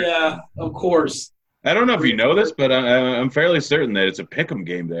Anderson. Oh, yeah, of course. I don't know if you know this, but I'm fairly certain that it's a pick'em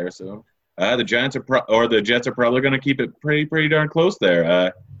game there. So the Giants the Jets are probably going to keep it pretty darn close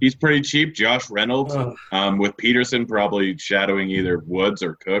there. He's pretty cheap. Josh Reynolds, with Peterson probably shadowing either Woods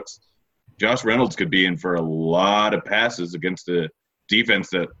or Cooks. Josh Reynolds could be in for a lot of passes against a defense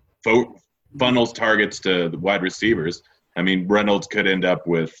that funnels targets to the wide receivers. I mean, Reynolds could end up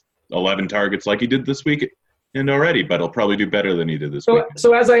with 11 targets like he did this week and already, but he'll probably do better than he did this week.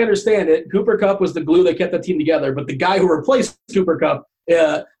 So as I understand it, Cooper Kupp was the glue that kept the team together, but the guy who replaced Cooper Kupp,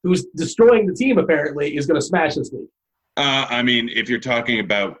 who's destroying the team apparently, is going to smash this week. I mean, if you're talking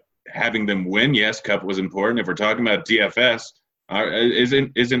about having them win, yes, Kupp was important. If we're talking about DFS,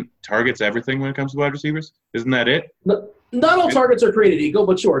 isn't targets everything when it comes to wide receivers? Isn't that it? Not all targets are created equal,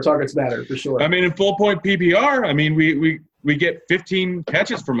 but sure, targets matter for sure. I mean, in full point PPR, I mean, we get 15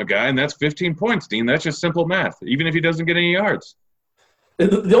 catches from a guy, and that's 15 points, Dean. That's just simple math, even if he doesn't get any yards.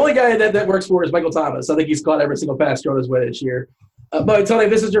 The only guy that works for is Michael Thomas. I think he's caught every single pass thrown his way this year. But Tony, if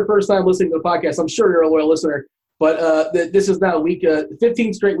this is your first time listening to the podcast, I'm sure you're a loyal listener. But this is now week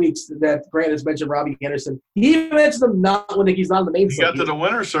 15 straight weeks that Grant has mentioned Robbie Anderson. He even mentioned him not when he's not in the main. He got to the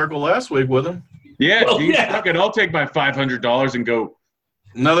winner's circle last week with him. Yeah, I'll take my $500 and go.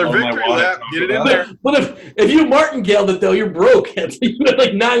 Another victory lap. Get it in there. But if you martingaled it, though, you're broke. You had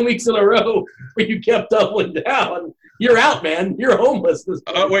like 9 weeks in a row where you kept doubling down. You're out, man. You're homeless.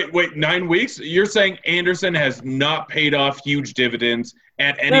 Wait, 9 weeks? You're saying Anderson has not paid off huge dividends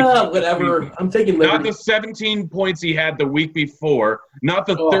at any point? Whatever. I'm taking liberty. Not the 17 points he had the week before. Not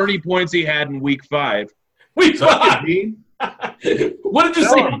the 30 points he had in week 5. Week 5? What did you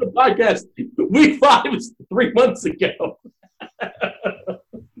say on the podcast? Week 5 was 3 months ago.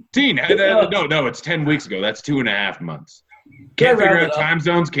 Dean, no, it's 10 weeks ago. That's 2.5 months. Can't figure out time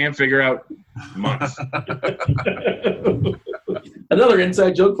zones, can't figure out months. Another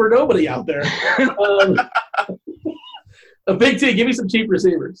inside joke for nobody out there. A Big T, give me some cheap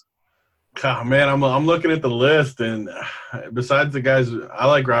receivers. Oh, man, I'm looking at the list, and besides the guys, I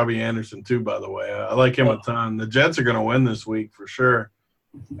like Robbie Anderson too, by the way. I like him a ton. The Jets are going to win this week for sure.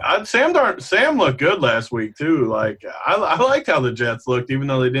 Sam looked good last week too. Like I liked how the Jets looked, even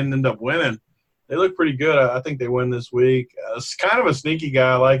though they didn't end up winning. They look pretty good. I think they win this week. It's kind of a sneaky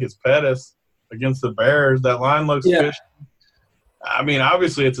guy I like is Pettis against the Bears. That line looks fishy. I mean,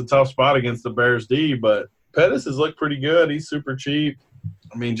 obviously it's a tough spot against the Bears D, but Pettis has looked pretty good. He's super cheap.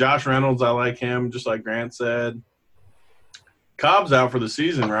 I mean, Josh Reynolds, I like him, just like Grant said. Cobb's out for the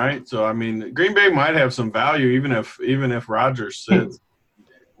season, right? So I mean, Green Bay might have some value even if Rodgers sits.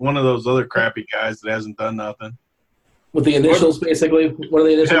 One of those other crappy guys that hasn't done nothing. With the initials, basically? One of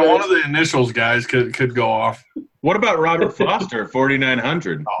the initials? Yeah, one of the initials guys could go off. What about Robert Foster at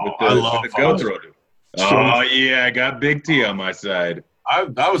 4,900? I love Foster. Oh, yeah, I got Big T on my side. I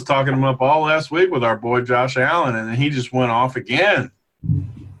was talking him up all last week with our boy Josh Allen, and he just went off again.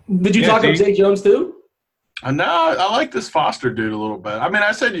 Did you talk up Zay Jones too? No, I like this Foster dude a little bit. I mean,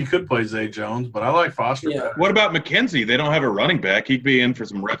 I said you could play Zay Jones, but I like Foster better. What about McKenzie? They don't have a running back. He'd be in for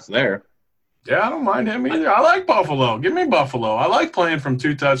some reps there. Yeah, I don't mind him either. I like Buffalo. Give me Buffalo. I like playing from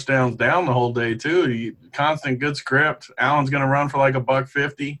 2 touchdowns down the whole day too. Constant good script. Allen's going to run for like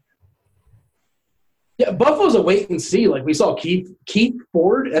 $150. Yeah, Buffalo's a wait and see. Like we saw Keith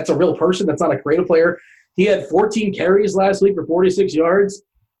Ford. That's a real person. That's not a creative player. He had 14 carries last week for 46 yards.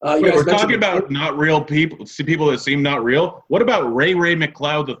 We're talking about not real people that seem not real. What about Ray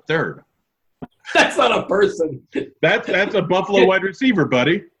McLeod III? That's not a person. That's a Buffalo wide receiver,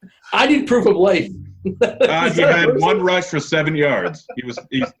 buddy. I need proof of life. He had 1 rush for 7 yards. He's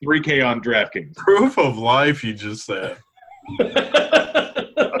 $3K on DraftKings. Proof of life, you just said. Ray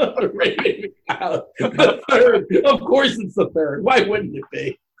McLeod. The third. Of course it's the third. Why wouldn't it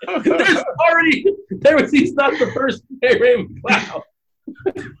be? He's not the first Ray McLeod.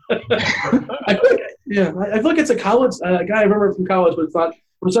 I feel like it's a college guy I remember from college, but it's not.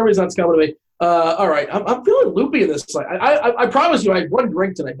 For some reason, it's coming to me. All right, I'm feeling loopy in this. I promise you, I had 1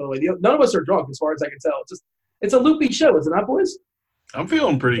 drink tonight. By the way, none of us are drunk, as far as I can tell. It's a loopy show, is it not, boys? I'm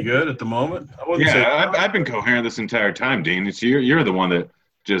feeling pretty good at the moment. I've been coherent this entire time, Dean. It's you're the one that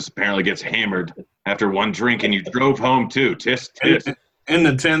just apparently gets hammered after 1 drink, and you drove home too. Tisk. In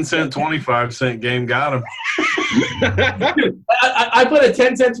the 10-cent, 25-cent game, got him. I put a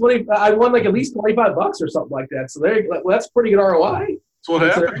 10 cent 20. I won like at least $25 or something like that. So that's pretty good ROI. That's what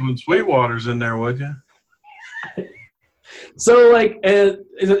happens when Sweetwater's in there, would you? So, like, is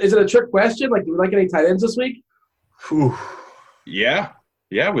it a trick question? Like, do we like any tight ends this week? Whew. Yeah,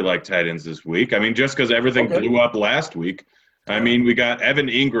 we like tight ends this week. I mean, just because everything blew up last week. I mean, we got Evan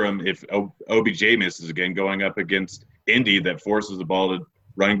Ingram, if OBJ misses again, going up against Indy that forces the ball to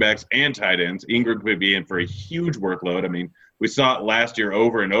running backs and tight ends. Ingram could be in for a huge workload. I mean, we saw it last year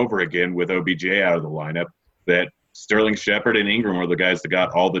over and over again with OBJ out of the lineup that Sterling Shepard and Ingram were the guys that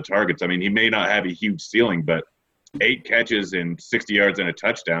got all the targets. I mean, he may not have a huge ceiling, but 8 catches and 60 yards and a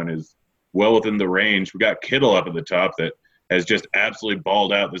touchdown is well within the range. We got Kittle up at the top that has just absolutely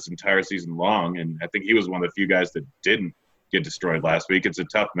balled out this entire season long, and I think he was one of the few guys that didn't get destroyed last week. It's a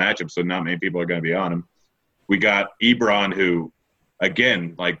tough matchup, so not many people are going to be on him. We got Ebron, who,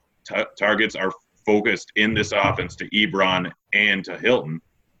 again, like targets are focused in this offense to Ebron and to Hilton.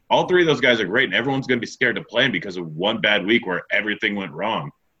 All 3 of those guys are great, and everyone's going to be scared to play him because of 1 bad week where everything went wrong.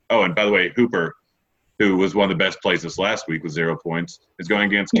 Oh, and by the way, Hooper, who was one of the best plays this last week with 0 points, is going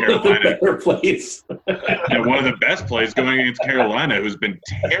against Carolina. Better plays. And one of the best plays going against Carolina, who's been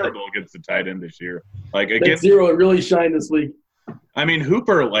terrible against the tight end this year. Like against 0 really shined this week. I mean,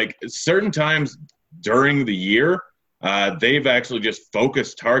 Hooper, like certain times during the year, they've actually just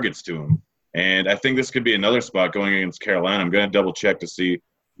focused targets to him. And I think this could be another spot going against Carolina. I'm going to double check to see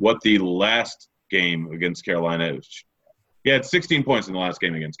what the last game against Carolina is. He had 16 points in the last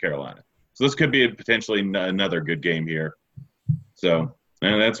game against Carolina. So this could be potentially another good game here. So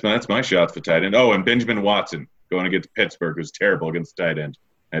and that's my shot for tight end. Oh, and Benjamin Watson going against Pittsburgh, who's terrible against tight end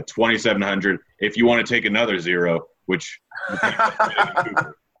at 2,700. If you want to take another 0, which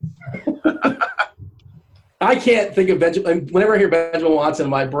I can't think of Benjamin. Whenever I hear Benjamin Watson,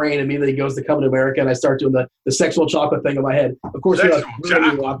 my brain immediately goes to Coming to America, and I start doing the sexual chocolate thing in my head. Of course,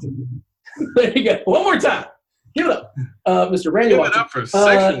 Randy Watson. There you go. One more time. Give it up, Mr. Randy Watson. Give it up for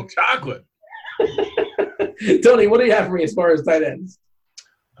sexual chocolate. Tony, what do you have for me as far as tight ends?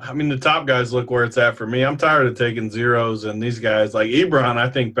 I mean, the top guys look where it's at for me. I'm tired of taking 0s, and these guys, like Ebron, I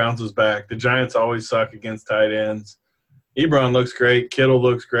think bounces back. The Giants always suck against tight ends. Ebron looks great. Kittle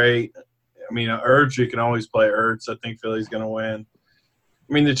looks great. I mean, Ertz, you can always play Ertz. I think Philly's going to win.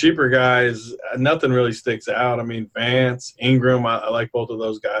 I mean, the cheaper guys, nothing really sticks out. I mean, Vance, Ingram, I like both of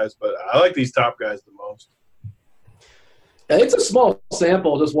those guys, but I like these top guys the most. It's a small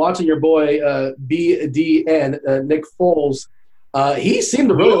sample. Just watching your boy BDN, Nick Foles, he seemed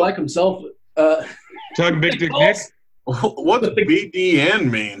to really like himself. Talking Big Dick Nick? What does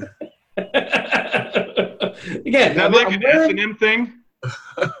BDN mean? Again, is that like an S&M thing?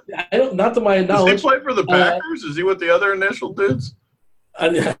 I don't. Not to my knowledge. Does he play for the Packers? Is he with the other initial dudes?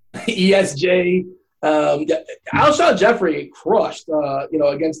 ESJ. Alshon Jeffrey crushed.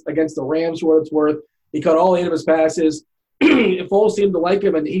 Against the Rams, for what it's worth. He caught all 8 of his passes. Foles seemed to like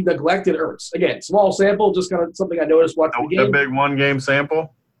him, and he neglected Ertz. Again, small sample, just kind of something I noticed watching the game. A big 1-game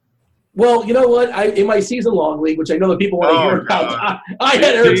sample? Well, you know what? In my season-long league, which I know that people want to hear about, I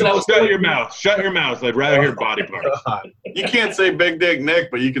had Ertz. And I was Shut your mouth. Shut your mouth. I'd rather hear body parts. God. You can't say Big Dick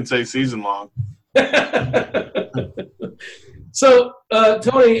Nick, but you can say season-long. So,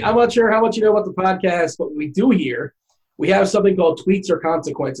 Tony, I'm not sure how much you know about the podcast, but we do here. We have something called Tweets or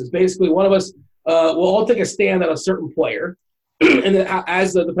Consequences. Basically, one of us we'll all take a stand on a certain player, and then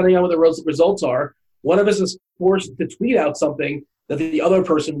depending on what the results are, one of us is forced to tweet out something that the other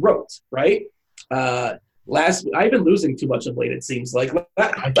person wrote, right? I've been losing too much of late, it seems like.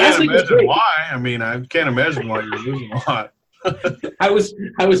 I can't imagine why. I mean, I can't imagine why you're losing a lot.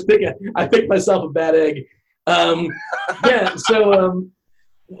 I picked myself a bad egg. So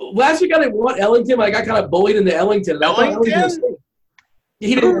last week I didn't want Ellington. I got kind of bullied into Ellington. Ellington?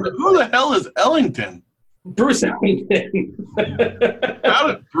 Who the hell is Ellington? Bruce Ellington. How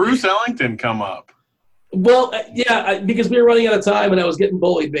did Bruce Ellington come up? Well, because we were running out of time and I was getting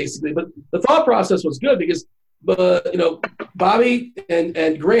bullied, basically. But the thought process was good because, Bobby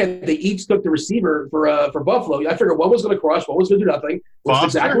and Grant, they each took the receiver for Buffalo. I figured one was going to crush, one was going to do nothing. That's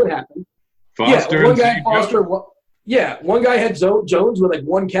exactly what happened. Foster, one guy Foster. One guy had Jones with like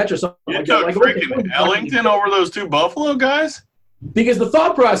one catch or something. You took freaking Ellington over those two Buffalo guys? Because the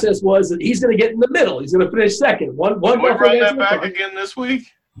thought process was that he's going to get in the middle. He's going to finish second. One we run that back again this week?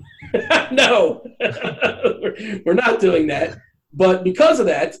 No, we're not doing that. But because of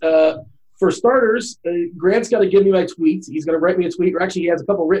that, for starters, Grant's got to give me my tweets. He's going to write me a tweet. Or actually, he has a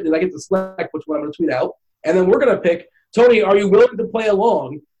couple written, and I get to select which one I'm going to tweet out. And then we're going to pick, Tony, are you willing to play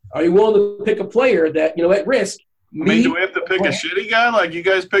along? Are you willing to pick a player that, at risk? Do we have to pick a shitty guy like you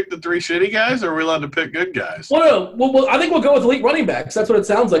guys picked the three shitty guys, or are we allowed to pick good guys? Well, I think we'll go with elite running backs. That's what it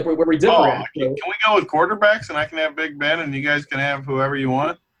sounds like where we differ. Can we go with quarterbacks, and I can have Big Ben, and you guys can have whoever you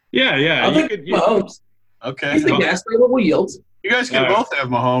want? Yeah. I'll take Mahomes. Okay. He's the gas that will yield. You guys can both have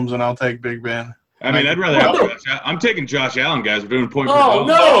Mahomes, and I'll take Big Ben. I mean, I'd rather have I'm taking Josh Allen, guys. We're doing point per ball.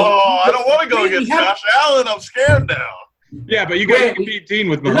 No. I don't want to go against Josh Allen. I'm scared now. Yeah, but you guys can beat Dean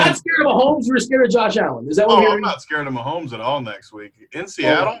with Mahomes. You're not scared of Mahomes. You're scared of Josh Allen. Is that what I'm not scared of Mahomes at all next week. In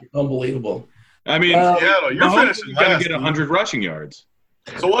Seattle? Unbelievable. I mean, Seattle, you're finishing got to get 100 rushing yards.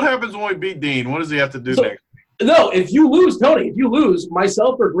 So what happens when we beat Dean? What does he have to do next week? No, if you lose, Tony,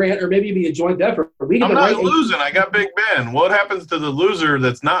 myself or Grant, or maybe it'd be a joint effort. I'm not losing. I got Big Ben. What happens to the loser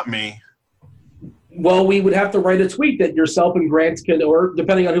that's not me? Well, we would have to write a tweet that yourself and Grant can, or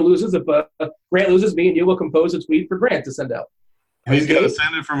depending on who loses, if Grant loses, me and you will compose a tweet for Grant to send out. He's going to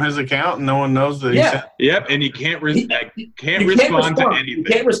send it from his account, and no one knows that he sent it. Yep, and you can't respond to anything. You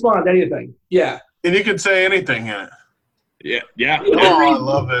can't respond to anything. Yeah. And you can say anything in it. Yeah. Oh, I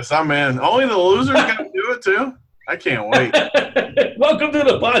love this. I'm in. Only the losers got to do it, too? I can't wait. Welcome to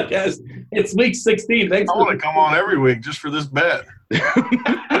the podcast. It's week 16. Thanks. I want to come on every week just for this bet.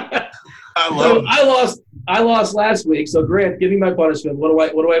 I love it. I lost last week, so Grant, give me my punishment. What do I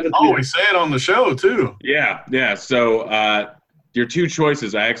have to do? Oh, we say it on the show, too. Yeah. So your two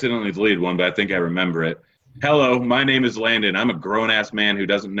choices, I accidentally deleted one, but I think I remember it. Hello, my name is Landon. I'm a grown-ass man who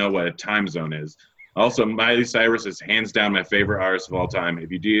doesn't know what a time zone is. Also, Miley Cyrus is hands down my favorite artist of all time.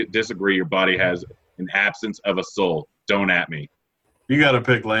 If you disagree, your body has an absence of a soul. Don't at me. You got to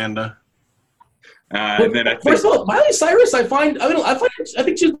pick Landa. And then first of all, Miley Cyrus, I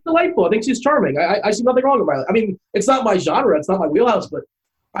think she's delightful. I think she's charming. I see nothing wrong with Miley. I mean, it's not my genre. It's not my wheelhouse, but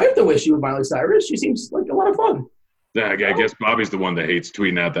I have no issue with Miley Cyrus. She seems like a lot of fun. I guess Bobby's the one that hates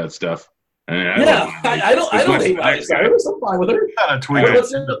tweeting out that stuff. I don't hate Miley Cyrus. I'm fine with her.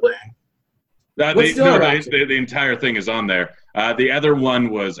 The entire thing is on there. The other one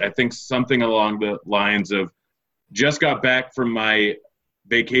was, I think, something along the lines of, just got back from my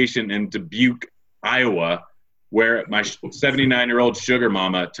vacation in Dubuque, Iowa, where my 79-year-old sugar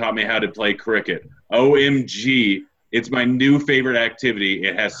mama taught me how to play cricket. OMG, it's my new favorite activity.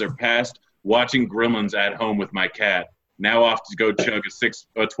 It has surpassed watching Gremlins at home with my cat. Now off to go chug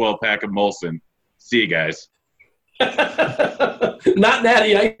a 12-pack of Molson. See you guys. Not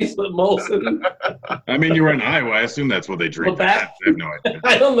Natty Ice, but Molson. I mean, you were in Iowa. I assume that's what they drink. I have no idea.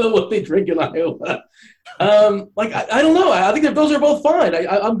 I don't know what they drink in Iowa. I don't know. I think that those are both fine.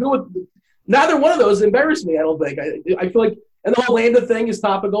 I'm good with neither one of those. Embarrass me. I don't think. I feel like, and the whole Landa thing is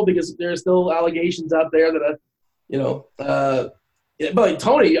topical because there are still allegations out there that But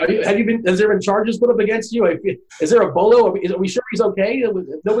Tony, has there been charges put up against you? Is there a bolo? Are we sure he's okay?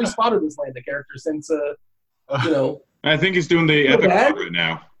 Nobody spotted this Landa character since I think he's doing the epic right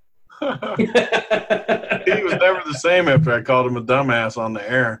now. He was never the same after I called him a dumbass on the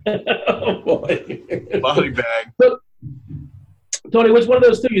air. Oh boy, body bag. So, Tony, which one of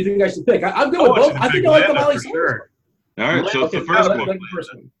those two you think I should pick? I'm good with both. I think I like the Miley Cyrus. Sure. All right, so it's the first one.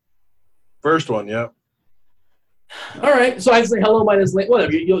 First one, yep. All right, so I say hello, my name is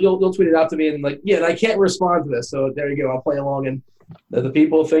whatever. You'll tweet it out to me and and I can't respond to this, so there you go. I'll play along, and the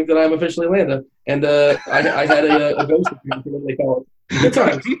people think that I'm officially Landa, and I had a ghost appearance, what they call it. Good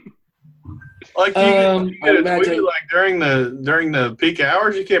times. Like you get a tweet during the peak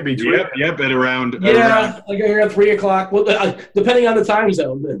hours, you can't be tweeting. Yep, at around. Like around 3 o'clock. Well, depending on the time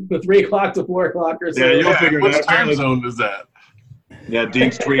zone, the 3 o'clock to 4 o'clock or so. Yeah, you'll figure it out. What time zone is that? Yeah,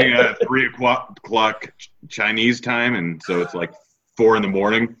 Dean's tweeting at 3 o'clock Chinese time, and so it's like 4 in the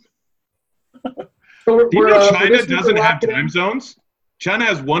morning. So Do you know China doesn't have time zones? China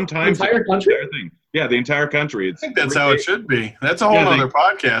has one time zone. Entire country? Thing. Yeah, the entire country. I think that's how it should be. That's a whole other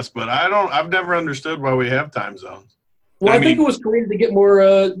podcast, but I've never understood why we have time zones. Well, I think it was created to get more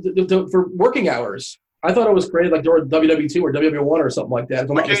for working hours. I thought it was created like during WW2 or WW1 or something like that.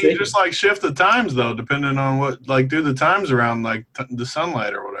 Why can't you just like shift the times though, depending on what, like do the times around like the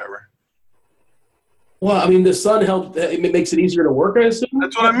sunlight or whatever? Well, I mean, the sun helps. It makes it easier to work, I assume.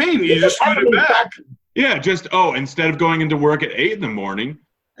 That's what I mean. You just shoot it back. Yeah, instead of going into work at 8 in the morning,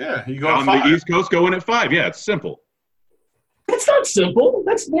 yeah, you go on the East Coast, go in at 5. Yeah, it's simple. That's not simple.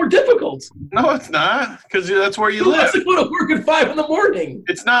 That's more difficult. No, it's not, because that's where you live. Who has to go to work at 5 in the morning?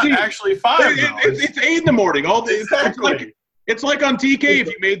 It's not actually 5. It's 8 in the morning. It's like on TK, if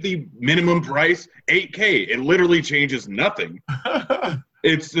you made the minimum price $8K, it literally changes nothing.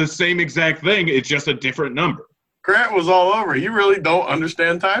 It's the same exact thing. It's just a different number. Grant was all over. You really don't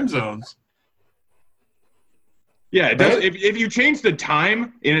understand time zones. Yeah, it does. If you change the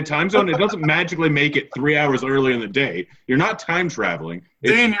time in a time zone, it doesn't magically make it 3 hours earlier in the day. You're not time traveling.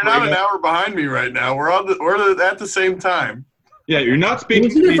 Dean, you're not an hour behind me right now. We're at the same time. Yeah, you're not speaking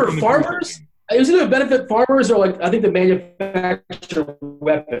to me for farmers. Is it a benefit farmers or like I think the manufacturer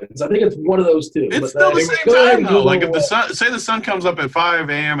weapons? I think it's one of those two. It's still the same time though. Like if the sun comes up at 5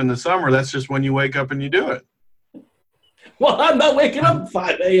 a.m. in the summer, that's just when you wake up and you do it. Well, I'm not waking up at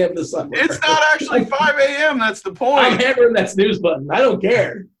 5 a.m. this summer. It's not actually 5 a.m. That's the point. I'm hammering that snooze button. I don't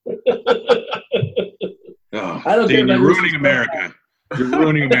care. I don't care. You're ruining America. You're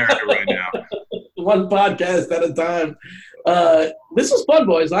ruining America right now. One podcast at a time. This was fun,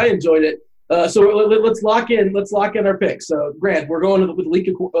 boys. I enjoyed it. So let's lock in. Let's lock in our picks. So, Grant, we're going with elite.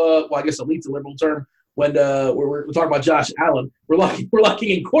 I guess elite's a liberal term. When we're talking about Josh Allen, we're locking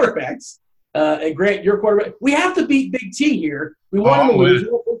in quarterbacks. And Grant, your quarterback. We have to beat Big T here. We want him to lose.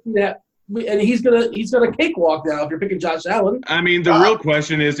 And he's gonna cakewalk now if you're picking Josh Allen. I mean, the real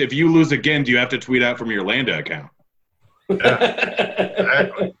question is, if you lose again, do you have to tweet out from your Landa account? Yeah,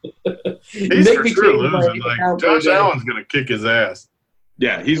 exactly. He's for sure losing. Like Josh Allen's gonna kick his ass.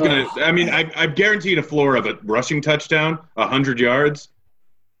 Yeah, he's gonna. I mean, I've guaranteed a floor of a rushing touchdown, 100 yards,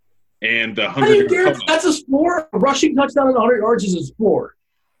 and 100. That's a floor. A rushing touchdown and 100 yards is a floor.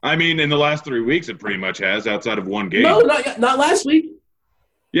 I mean, in the last 3 weeks, it pretty much has, outside of one game. No, not last week.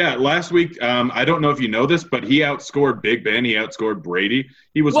 Yeah, last week, I don't know if you know this, but he outscored Big Ben. He outscored Brady.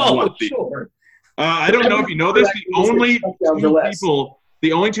 He was sure. I don't know if you know this.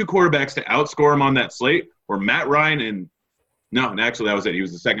 The only two quarterbacks to outscore him on that slate were Matt Ryan and – no, actually, that was it. He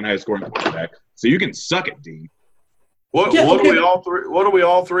was the second highest scoring quarterback. So you can suck it, Dean. What do we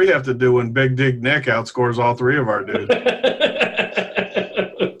all three have to do when Big Dick Nick outscores all three of our dudes?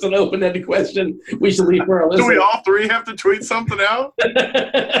 It's an open-ended question. We should leave for our listeners. Do we all three have to tweet something out?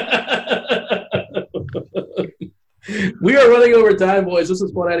 We are running over time, boys. This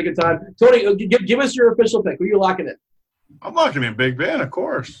is fun. I had a good time. Tony, give us your official pick. Who are you locking in? I'm locking in Big Ben, of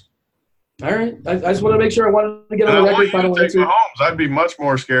course. All right. I just want to make sure I wanted to get on the record. Final answer. Mahomes. I'd be much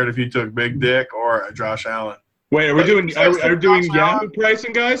more scared if you took Big Dick or Josh Allen. Wait, are we doing Yahoo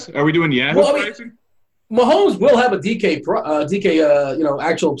pricing, guys? Are we doing Yahoo pricing? Mahomes will have a DK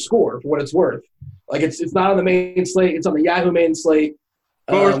actual score for what it's worth. Like it's not on the main slate; it's on the Yahoo main slate.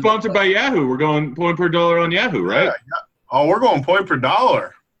 But we're sponsored by Yahoo. We're going point per dollar on Yahoo, right? Yeah. Oh, we're going point per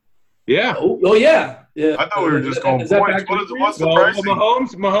dollar. Yeah. Oh yeah. Yeah. I thought we were just going points. What's the price?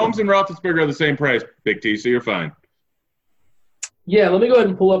 Mahomes and Roethlisberger are the same price, Big T. So you're fine. Yeah, let me go ahead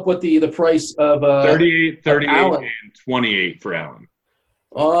and pull up what the price of 38, and 28 for Allen.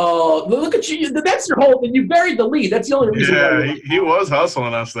 Oh, look at you! That's your whole. You buried the lead. That's the only reason. Yeah, he was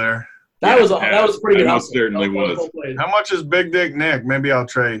hustling us there. That was pretty good. Most certainly was. How much is Big Dick Nick? Maybe I'll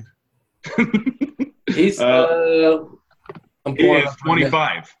trade. He's he is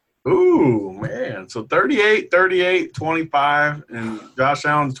 25. Ooh, man. So 38, 25, and Josh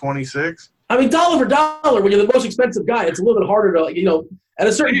Allen's 26. I mean, dollar for dollar, when you're the most expensive guy, it's a little bit harder to, at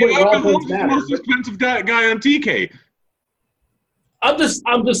a certain point, all points matter. The most expensive guy on TK. I'm just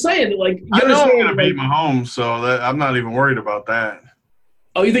saying, I know I'm going to beat Mahomes, so I'm not even worried about that.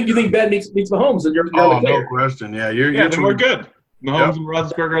 Oh, you think Ben beats Mahomes, and you're no question. Yeah, then we're good. Mahomes and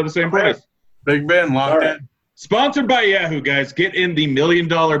Roethlisberger are the same price. Big Ben locked in. Sponsored by Yahoo, guys. Get in the $1 Million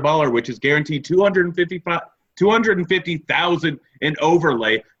Baller, which is guaranteed $250,000 in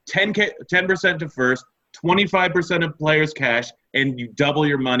overlay, 10% to first, 25% of players' cash, and you double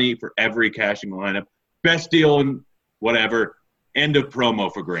your money for every cashing lineup. Best deal in whatever. End of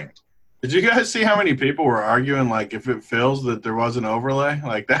promo for Grant. Did you guys see how many people were arguing, like, if it fills that there was an overlay?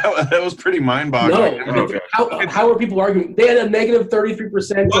 Like, that was pretty mind-boggling. No. How are people arguing? They had a negative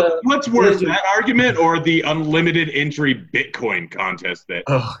 33%. What's worse, that argument or the unlimited entry Bitcoin contest that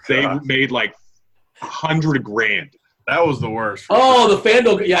they made like $100,000? That was the worst. Oh, the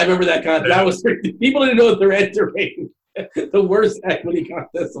FanDuel. Yeah, I remember that contest. That was people didn't know that they're entering the worst equity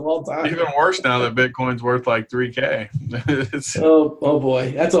contest of all time. Even worse now that Bitcoin's worth like $3,000. Oh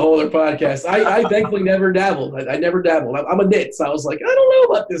boy, that's a whole other podcast. I thankfully never dabbled. I never dabbled. I'm a nit, so I was like, I don't know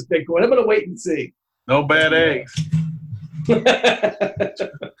about this Bitcoin. I'm gonna wait and see. No bad eggs.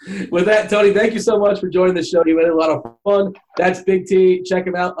 With that, Tony, thank you so much for joining the show. You had a lot of fun. That's Big T. Check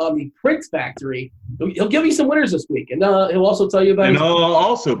him out on the Print Factory. He'll give you some winners this week, and he'll also tell you about. And I'll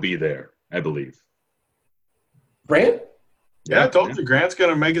also be there, I believe. Grant? Yeah, I told you Grant's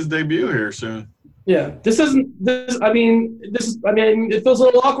gonna make his debut here soon. Yeah, it feels a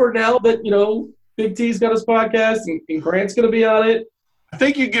little awkward now that Big T's got his podcast and Grant's gonna be on it. I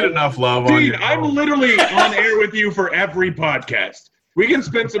think you get enough love on Dude, I'm literally on air with you for every podcast. We can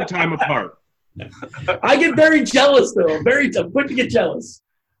spend some time apart. I get very jealous though. I'm quick to get jealous.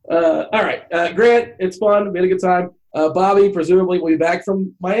 All right, Grant, it's fun. We had a good time. Bobby, presumably, will be back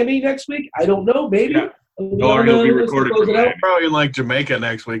from Miami next week. I don't know, maybe. Yeah. Or he'll be recording from Miami. Probably in like Jamaica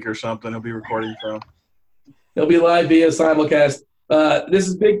next week or something. He'll be recording from. He'll be live via simulcast. This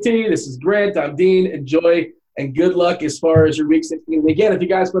is Big T. This is Grant. I'm Dean. Enjoy and good luck as far as your Week 16. And again, if you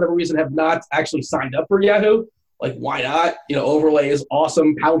guys, for whatever reason, have not actually signed up for Yahoo, like, why not? Overlay is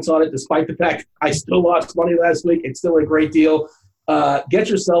awesome. Pounce on it, despite the fact I still lost money last week. It's still a great deal. Get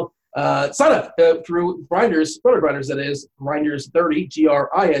yourself sign up through Grinders, Roto Grinders, that is, Grinders 30,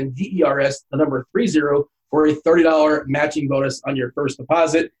 GRINDERS, the number 30, for a $30 matching bonus on your first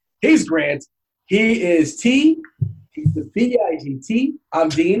deposit. He's Grant. He is T. He's the BIGT. I'm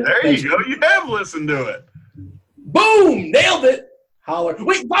Dean. There you go. You have listened to it. Boom! Nailed it. Holler.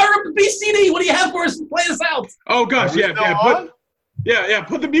 Wait, fire up the BCD. What do you have for us? Play us out. Oh, gosh. Yeah.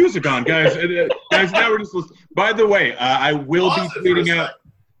 Put the music on, guys. Guys, now we're just listening. By the way, I will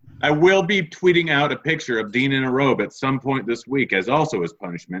be tweeting out a picture of Dean in a robe at some point this week as also as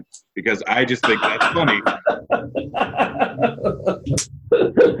punishment, because I just think that's funny.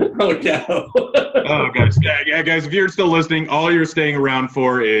 Oh, no. Oh, guys. Yeah, guys, if you're still listening, all you're staying around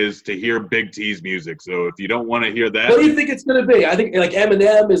for is to hear Big T's music. So if you don't want to hear that. What do you think it's going to be? I think like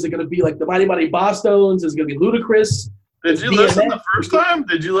Eminem. Is it going to be like the Mighty Mighty Bosstones? Is it going to be Ludacris? Did you listen the first time?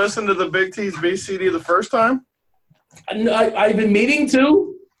 Did you listen to the Big T's BCD the first time? I've been meaning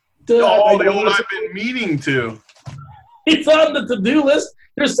to. I've been meaning to. It's on the to-do list.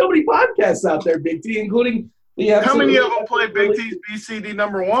 There's so many podcasts out there, Big T, including the How many of them play Big T's BCD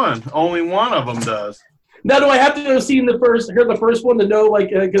number one? Only one of them does. Now, do I have to have seen hear the first one to know, like,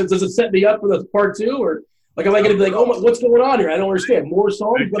 does it set me up for the part two? Or, like, am I going to be like, oh, what's going on here? I don't understand. More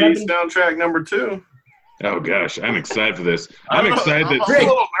songs? Big T's soundtrack number 2. Oh, gosh. I'm excited for this. I'm excited. I'm a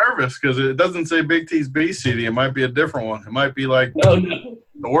little nervous because it doesn't say Big T's BCD. It might be a different one. It might be like the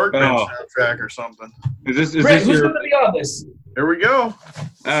Workbench soundtrack or something. Who's going to be on this? Here we go.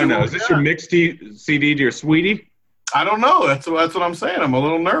 I don't know. Is this your mixed CD to your sweetie? I don't know. That's what I'm saying. I'm a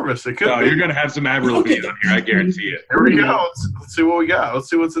little nervous. It could be. You're going to have some Avril Lavigne on here. I guarantee it. Here we go. Let's see what we got. Let's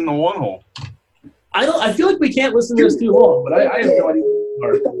see what's in the one hole. I feel like we can't listen to this too long, but I have no idea.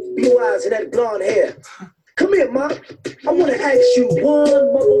 Blue eyes and that blonde hair. Come here, Ma. I want to ask you one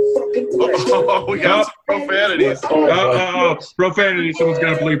motherfucking question. Oh, we got some profanities. Profanity. Someone's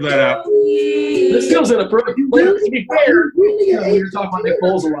got to bleep that out. This feels inappropriate. To be fair, you're talking about Nick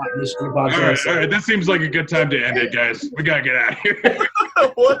Foles a lot in this podcast. All right. That seems like a good time to end it, guys. We got to get out of here.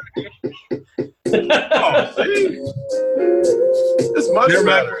 What? Oh, see? This much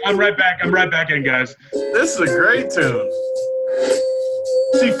better. I'm right back in, guys. This is a great tune.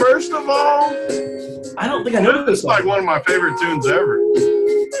 See, first of all, I don't think I know this. It's like one of my favorite tunes ever.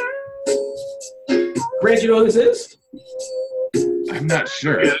 Grant, you know who this is? I'm not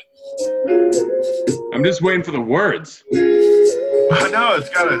sure. I'm just waiting for the words. I know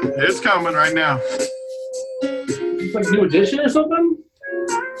it's coming right now. It's like New Edition or something?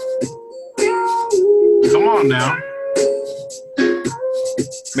 Come on now.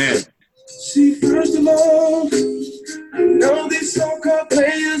 Man. See, first of all, I know these so-called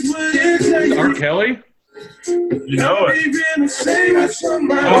players wouldn't tell you. R. Kelly? You know it.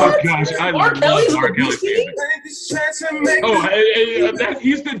 Oh, gosh. I love R. Kelly's music.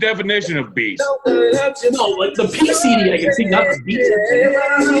 He's the definition of beast. No, like the PCD, I can see, not the beast.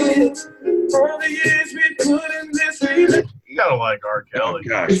 You gotta like R. Kelly. Oh,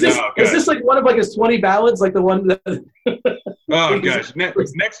 gosh. Is this like one of like his 20 ballads, like the one that? Oh gosh!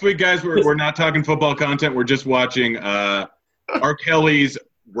 Next week, guys, we're not talking football content. We're just watching R. Kelly's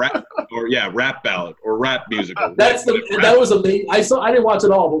rap ballad or rap musical. That was amazing. I didn't watch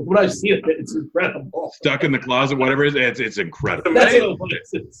it all, but when I've seen it, it's incredible. Stuck in the Closet, whatever it is, it's incredible. That's what it was.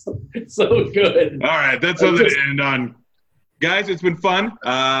 It's so good. All right, that's something to end on. Guys, it's been fun.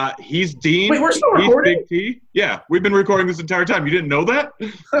 He's Dean. Wait, we're still recording? He's Big T. Yeah, we've been recording this entire time. You didn't know that?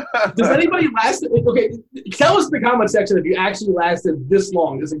 Does anybody last? Okay, tell us in the comment section if you actually lasted this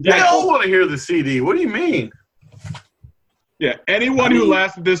long. They all want to hear the CD. What do you mean? Yeah, anyone who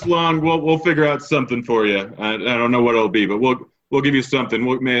lasted this long, we'll figure out something for you. I don't know what it'll be, but we'll give you something.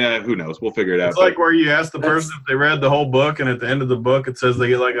 Who knows? We'll figure it out. It's like where you ask the person if they read the whole book, and at the end of the book it says they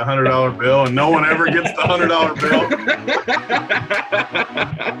get like $100 bill, and no one ever gets the $100 bill.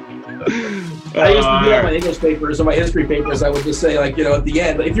 I used to do that in my English papers or my history papers. I would just say, like, at the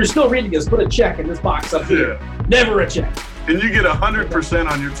end, if you're still reading this, put a check in this box up here. Never a check. And you get 100%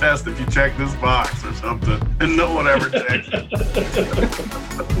 on your test if you check this box or something, and no one ever checks it.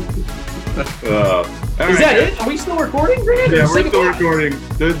 Is that it? Are we still recording, Grant? Yeah, we're still recording.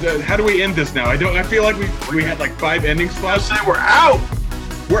 How do we end this now? I feel like we had like 5 ending spots. Say we're out.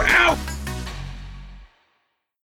 We're out.